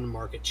cigar on the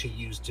market to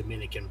use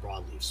Dominican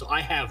broadleaf. So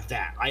I have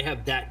that. I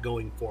have that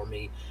going for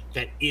me,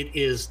 that it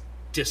is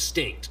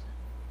distinct,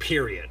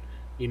 period.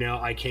 You know,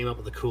 I came up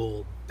with a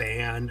cool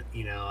band.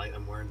 You know,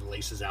 I'm wearing the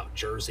Laces Out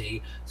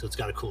jersey, so it's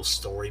got a cool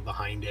story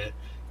behind it.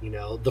 You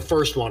know, the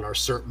first one, our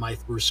Cert My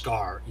Through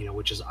Scar, you know,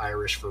 which is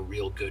Irish for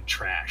real good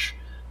trash.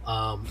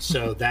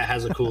 So that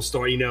has a cool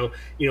story. You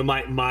know,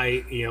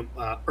 my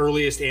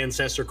earliest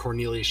ancestor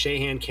Cornelius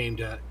Shahan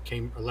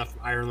left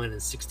from Ireland in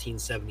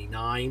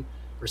 1679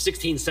 or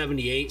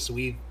 1678. So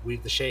the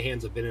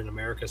Shahans have been in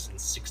America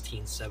since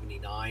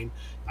 1679.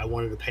 I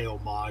wanted to pay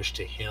homage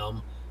to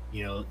him,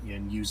 you know,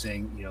 and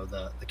using, you know,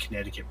 the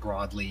Connecticut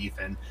broadleaf.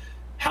 And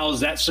how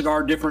is that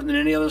cigar different than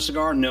any other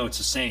cigar? No, it's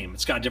the same.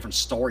 It's got a different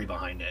story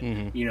behind it.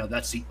 Mm-hmm. You know,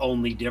 that's the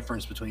only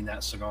difference between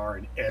that cigar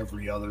and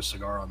every other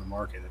cigar on the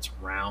market. It's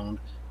round,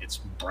 it's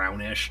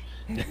brownish,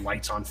 it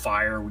lights on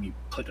fire when you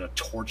put a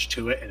torch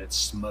to it, and it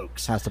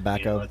smokes. Has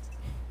tobacco.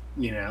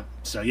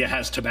 So yeah, it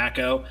has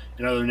tobacco.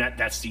 And other than that,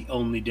 that's the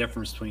only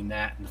difference between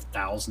that and the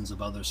thousands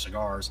of other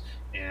cigars.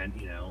 And,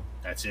 you know,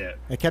 that's it.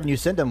 Hey, Kevin, you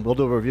send them. We'll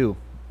do a review.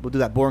 We'll do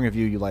that boring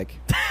review you like.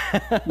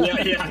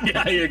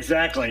 yeah,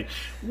 exactly.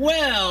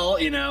 Well,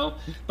 you know,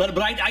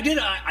 but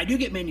I do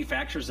get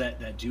manufacturers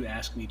that do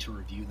ask me to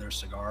review their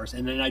cigars,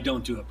 and then I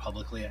don't do it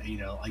publicly, you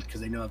know, like, because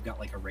they know I've got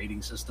like a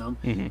rating system.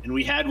 Mm-hmm. And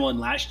we had one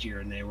last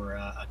year, and they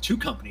were two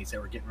companies that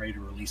were getting ready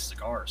to release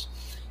cigars,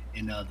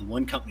 and the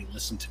one company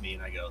listened to me,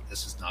 and I go,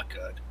 "This is not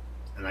good."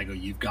 And I go,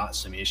 "You've got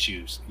some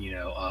issues, you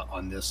know,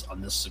 on this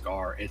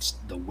cigar. It's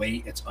the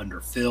weight, it's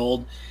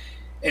underfilled."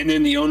 And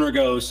then the owner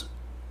goes,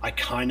 "I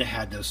kind of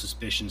had those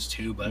suspicions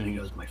too, but," he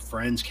goes, "my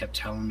friends kept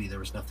telling me there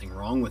was nothing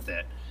wrong with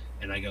it."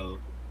 And I go,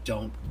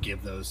 "Don't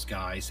give those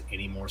guys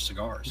any more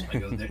cigars." I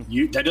go,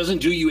 that doesn't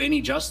do you any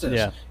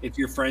justice if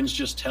your friends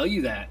just tell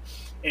you that.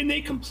 And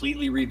they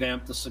completely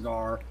revamped the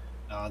cigar.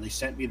 They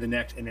sent me the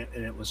next, and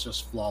it was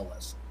just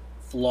flawless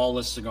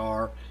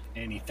cigar.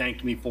 And he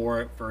thanked me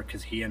for it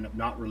because he ended up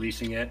not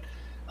releasing it.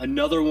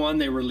 Another one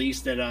they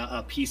released at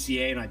a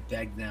PCA, and I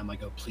begged them. I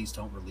go, "Please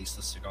don't release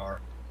the cigar."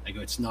 I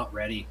go, "It's not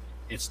ready.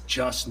 It's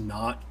just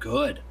not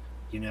good,"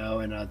 you know,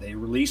 and they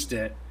released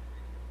it,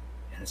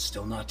 and it's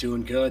still not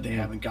doing good. They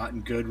haven't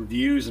gotten good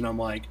reviews, and I'm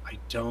like, I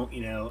don't,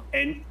 you know,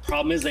 and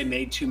problem is they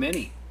made too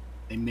many.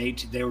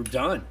 They were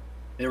done.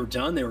 They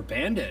were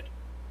banded.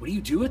 What do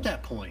you do at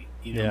that point?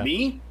 You know,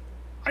 me,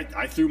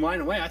 I threw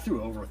mine away. I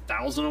threw over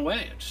 1,000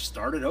 away. I just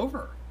started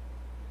over.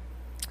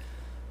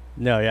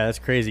 No, yeah, that's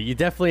crazy. You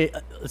definitely,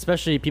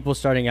 especially people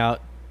starting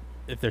out,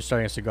 if they're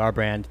starting a cigar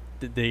brand,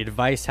 the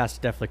advice has to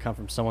definitely come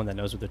from someone that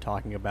knows what they're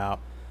talking about,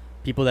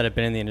 people that have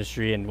been in the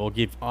industry and will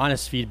give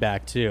honest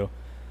feedback too.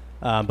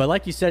 But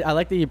like you said, I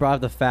like that you brought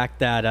up the fact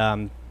that,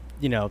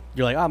 you know,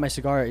 you're like, "Oh, my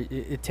cigar,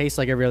 it tastes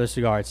like every other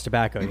cigar. It's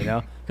tobacco," you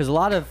know? Because a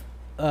lot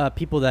of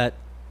people that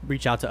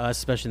reach out to us,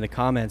 especially in the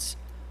comments,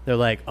 they're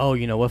like, "Oh,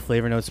 you know, what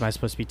flavor notes am I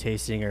supposed to be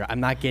tasting?" Or, "I'm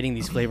not getting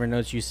these flavor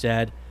notes you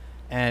said."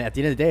 And at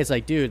the end of the day, it's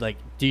like, dude, like,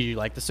 do you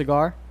like the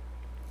cigar?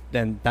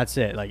 Then that's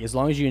it. Like, as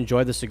long as you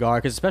enjoy the cigar,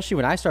 because especially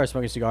when I started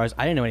smoking cigars,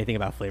 I didn't know anything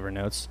about flavor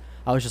notes.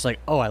 I was just like,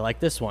 "Oh, I like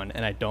this one,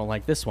 and I don't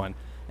like this one."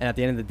 And at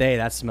the end of the day,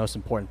 that's the most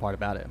important part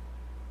about it.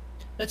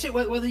 That's it.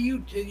 Whether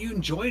you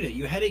enjoyed it,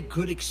 you had a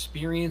good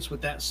experience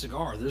with that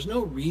cigar. There's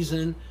no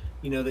reason,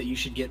 you know, that you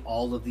should get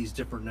all of these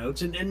different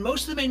notes. And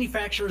most of the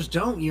manufacturers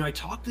don't. You know, I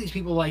talk to these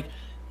people like,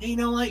 "Hey, you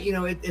know what? You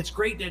know, it's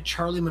great that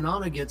Charlie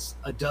Manana gets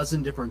a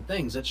dozen different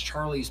things. That's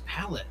Charlie's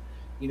palate."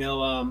 You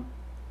know,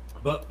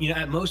 but, you know,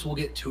 at most we'll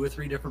get 2 or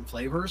 3 different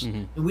flavors,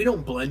 and we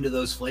don't blend to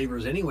those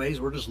flavors anyways.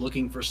 We're just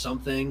looking for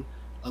something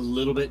a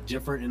little bit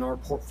different in our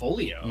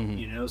portfolio,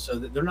 you know, so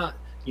that they're not,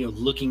 you know,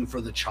 looking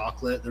for the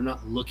chocolate. They're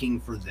not looking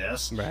for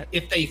this. Right.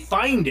 If they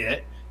find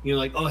it, you know,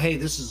 like, "Oh, hey,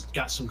 this has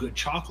got some good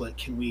chocolate.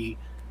 Can we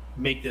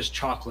make this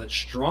chocolate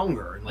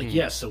stronger?" And like,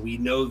 yes, so we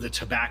know the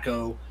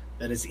tobacco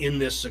that is in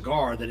this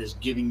cigar that is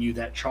giving you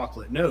that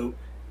chocolate note.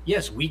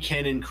 Yes, we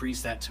can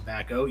increase that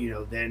tobacco, you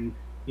know, then,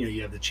 you know,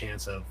 you have the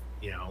chance of,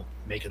 you know,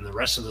 making the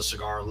rest of the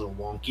cigar a little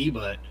wonky,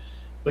 but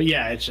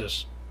yeah, it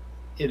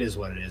is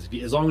what it is.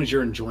 As long as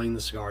you're enjoying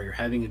the cigar, you're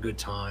having a good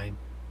time,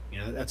 you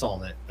know, that's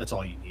all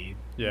you need.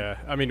 Yeah.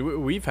 I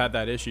mean, we've had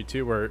that issue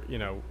too, where, you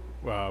know,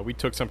 we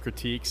took some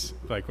critiques,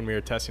 like when we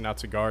were testing out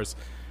cigars,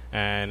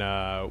 and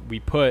we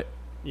put,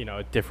 you know,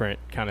 a different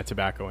kind of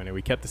tobacco in it.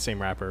 We kept the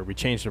same wrapper. We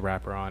changed the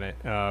wrapper on it.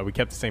 We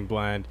kept the same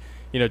blend,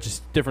 you know,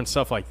 just different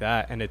stuff like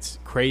that. And it's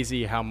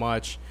crazy how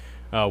much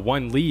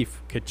one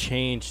leaf could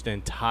change the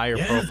entire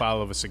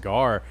profile of a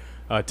cigar,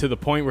 to the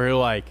point where you're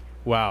like,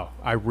 "Wow,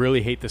 I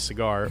really hate this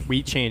cigar.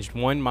 We changed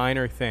one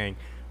minor thing.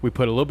 We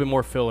put a little bit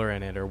more filler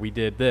in it, or we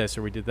did this,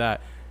 or we did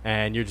that."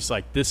 And you're just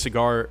like, this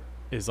cigar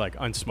is like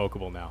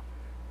unsmokable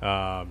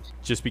now,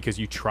 just because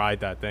you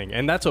tried that thing.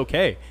 And that's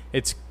okay.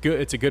 It's good.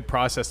 It's a good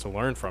process to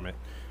learn from it.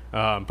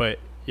 But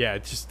yeah,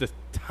 just the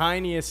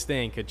tiniest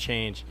thing could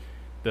change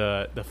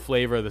the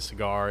flavor of the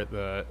cigar,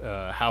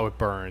 the how it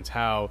burns,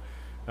 how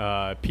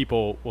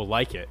people will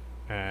like it,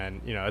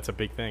 and, you know, it's a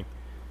big thing.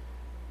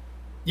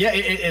 Yeah,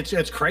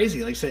 it's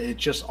crazy. Like I said,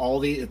 it's just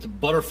it's a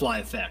butterfly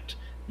effect.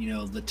 You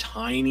know, the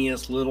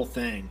tiniest little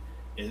thing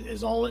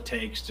is all it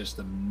takes just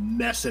to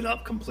mess it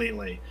up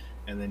completely.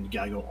 and then you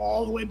got to go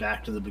all the way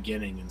back to the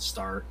beginning and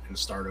start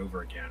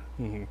over again.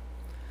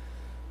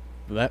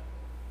 Mm-hmm.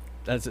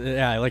 That's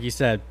yeah, like you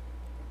said,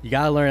 you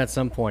got to learn at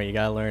some point. You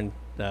got to learn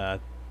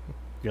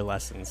your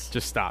lessons.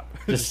 Just stop.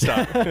 Just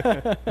stop.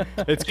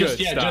 It's good.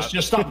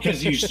 Just stop,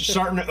 because you're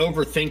starting to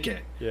overthink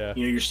it. Yeah.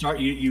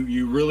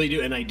 You really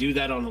do, and I do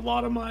that on a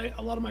lot of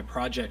my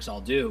projects.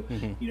 I'll do.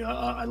 Mm-hmm.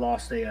 I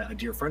lost a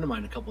dear friend of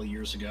mine a couple of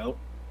years ago,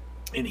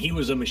 and he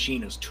was a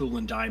machinist, tool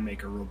and die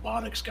maker,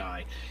 robotics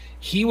guy.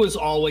 He was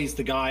always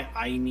the guy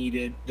I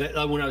needed.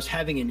 That when I was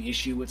having an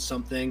issue with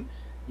something,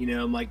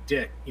 I'm like,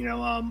 Dick,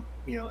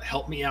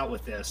 help me out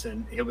with this,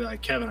 and he'll be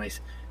like, Kevin,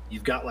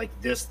 you've got like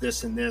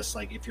this, and this.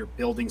 Like if you're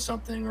building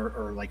something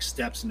or like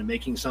steps into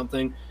making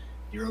something,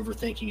 you're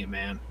overthinking it,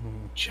 man.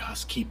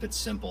 Just keep it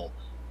simple.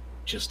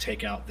 Just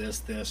take out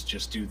this,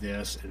 just do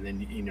this. And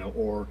then,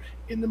 or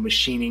in the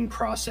machining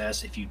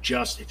process, if you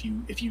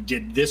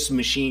did this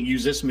machine,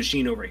 use this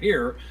machine over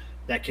here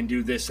that can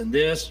do this and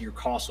this, your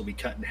costs will be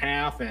cut in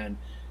half. And,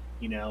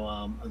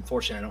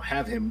 unfortunately I don't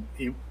have him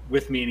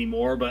with me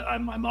anymore, but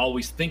I'm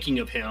always thinking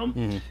of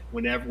him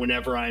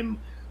whenever I'm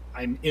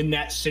in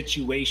that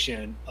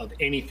situation of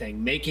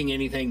anything, making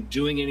anything,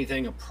 doing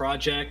anything, a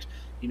project.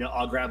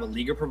 I'll grab a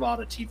Liga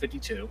Privada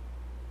T52.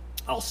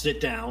 I'll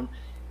sit down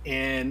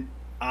and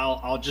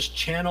I'll just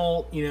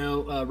channel,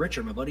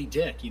 Richard, my buddy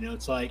Dick.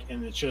 It's like,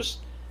 and it's just,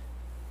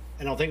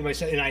 and I'll think of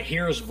myself, and I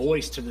hear his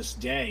voice to this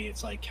day.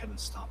 It's like, Kevin,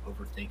 stop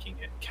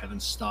overthinking it. Kevin,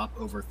 stop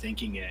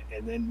overthinking it.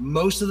 And then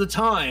most of the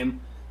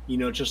time,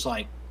 just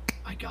like,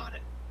 I got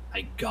it.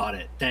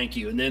 Thank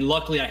you. And then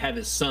luckily I have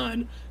his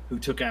son who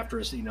took after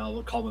us.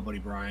 I'll call my buddy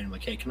Brian. I'm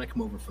like, hey, can I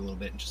come over for a little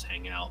bit and just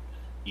hang out?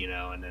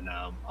 And then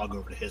I'll go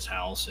over to his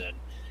house, and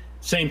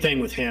same thing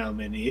with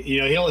him. And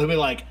he'll be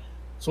like,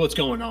 so what's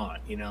going on?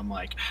 I'm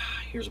like,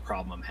 here's a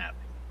problem I'm having,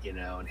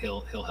 and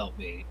he'll help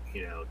me,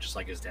 just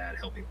like his dad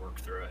helped me work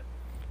through it.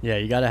 Yeah,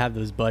 you got to have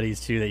those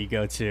buddies too that you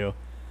go to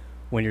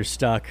when you're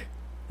stuck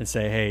and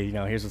say, hey,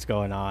 here's what's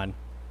going on.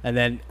 And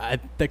then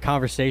the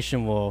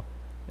conversation will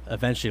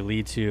eventually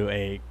lead to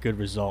a good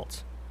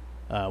result,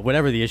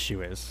 whatever the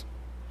issue is.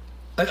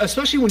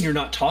 Especially when you're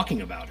not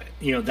talking about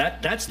it.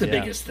 That's the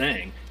biggest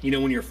thing.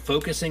 When you're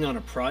focusing on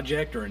a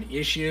project or an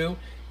issue,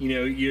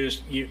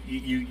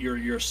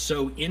 you're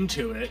so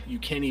into it, you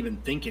can't even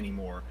think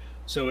anymore.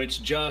 So it's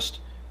just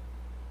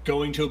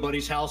going to a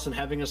buddy's house and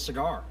having a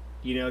cigar,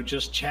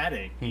 just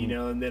chatting,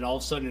 and then all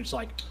of a sudden it's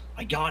like,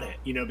 I got it,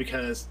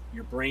 because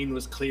your brain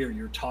was clear.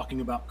 You're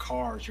talking about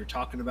cars. You're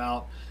talking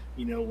about,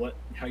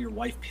 how your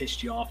wife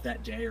pissed you off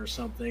that day or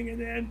something. And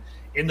then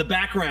in the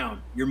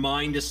background, your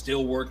mind is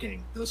still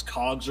working. Those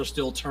cogs are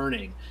still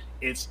turning.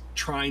 It's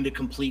trying to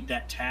complete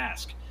that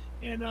task.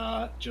 And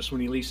just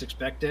when you least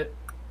expect it,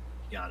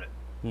 you got it.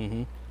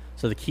 Mm-hmm.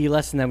 So the key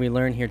lesson that we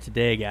learned here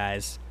today,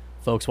 guys,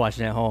 folks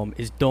watching at home,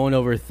 is don't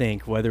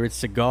overthink. Whether it's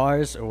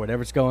cigars or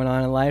whatever's going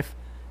on in life,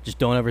 just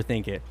don't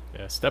overthink it.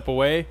 Yeah, step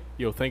away.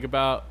 You'll think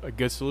about a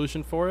good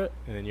solution for it,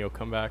 and then you'll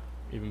come back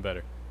even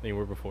better than you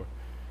were before.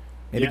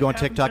 Maybe go on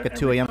TikTok at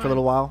 2 a.m. for a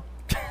little while.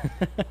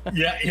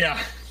 Yeah.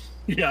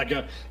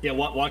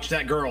 Watch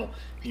that girl.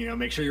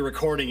 Make sure you're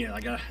recording it. I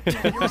got see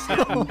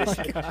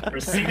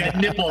that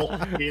nipple.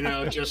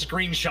 Just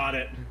screenshot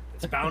it.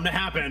 It's bound to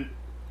happen.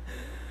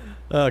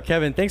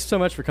 Kevin, thanks so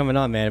much for coming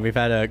on, man. We've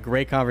had a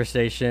great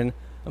conversation.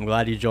 I'm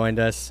glad you joined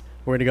us.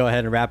 We're going to go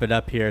ahead and wrap it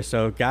up here.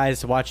 So,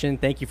 guys watching,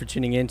 thank you for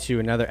tuning in to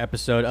another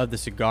episode of The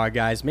Cigar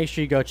Guys. Make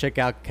sure you go check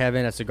out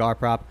Kevin at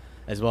CigarProp,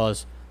 as well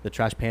as the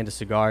Trash Panda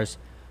Cigars.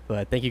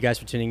 But thank you guys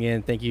for tuning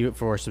in. Thank you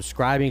for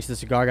subscribing to the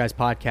Cigar Guys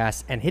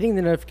podcast and hitting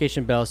the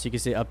notification bell so you can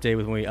stay updated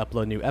with when we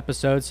upload new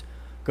episodes.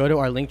 Go to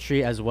our link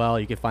tree as well.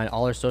 You can find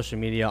all our social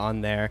media on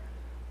there.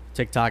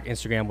 TikTok,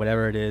 Instagram,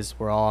 whatever it is,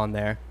 we're all on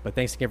there. But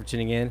thanks again for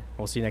tuning in.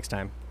 We'll see you next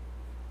time.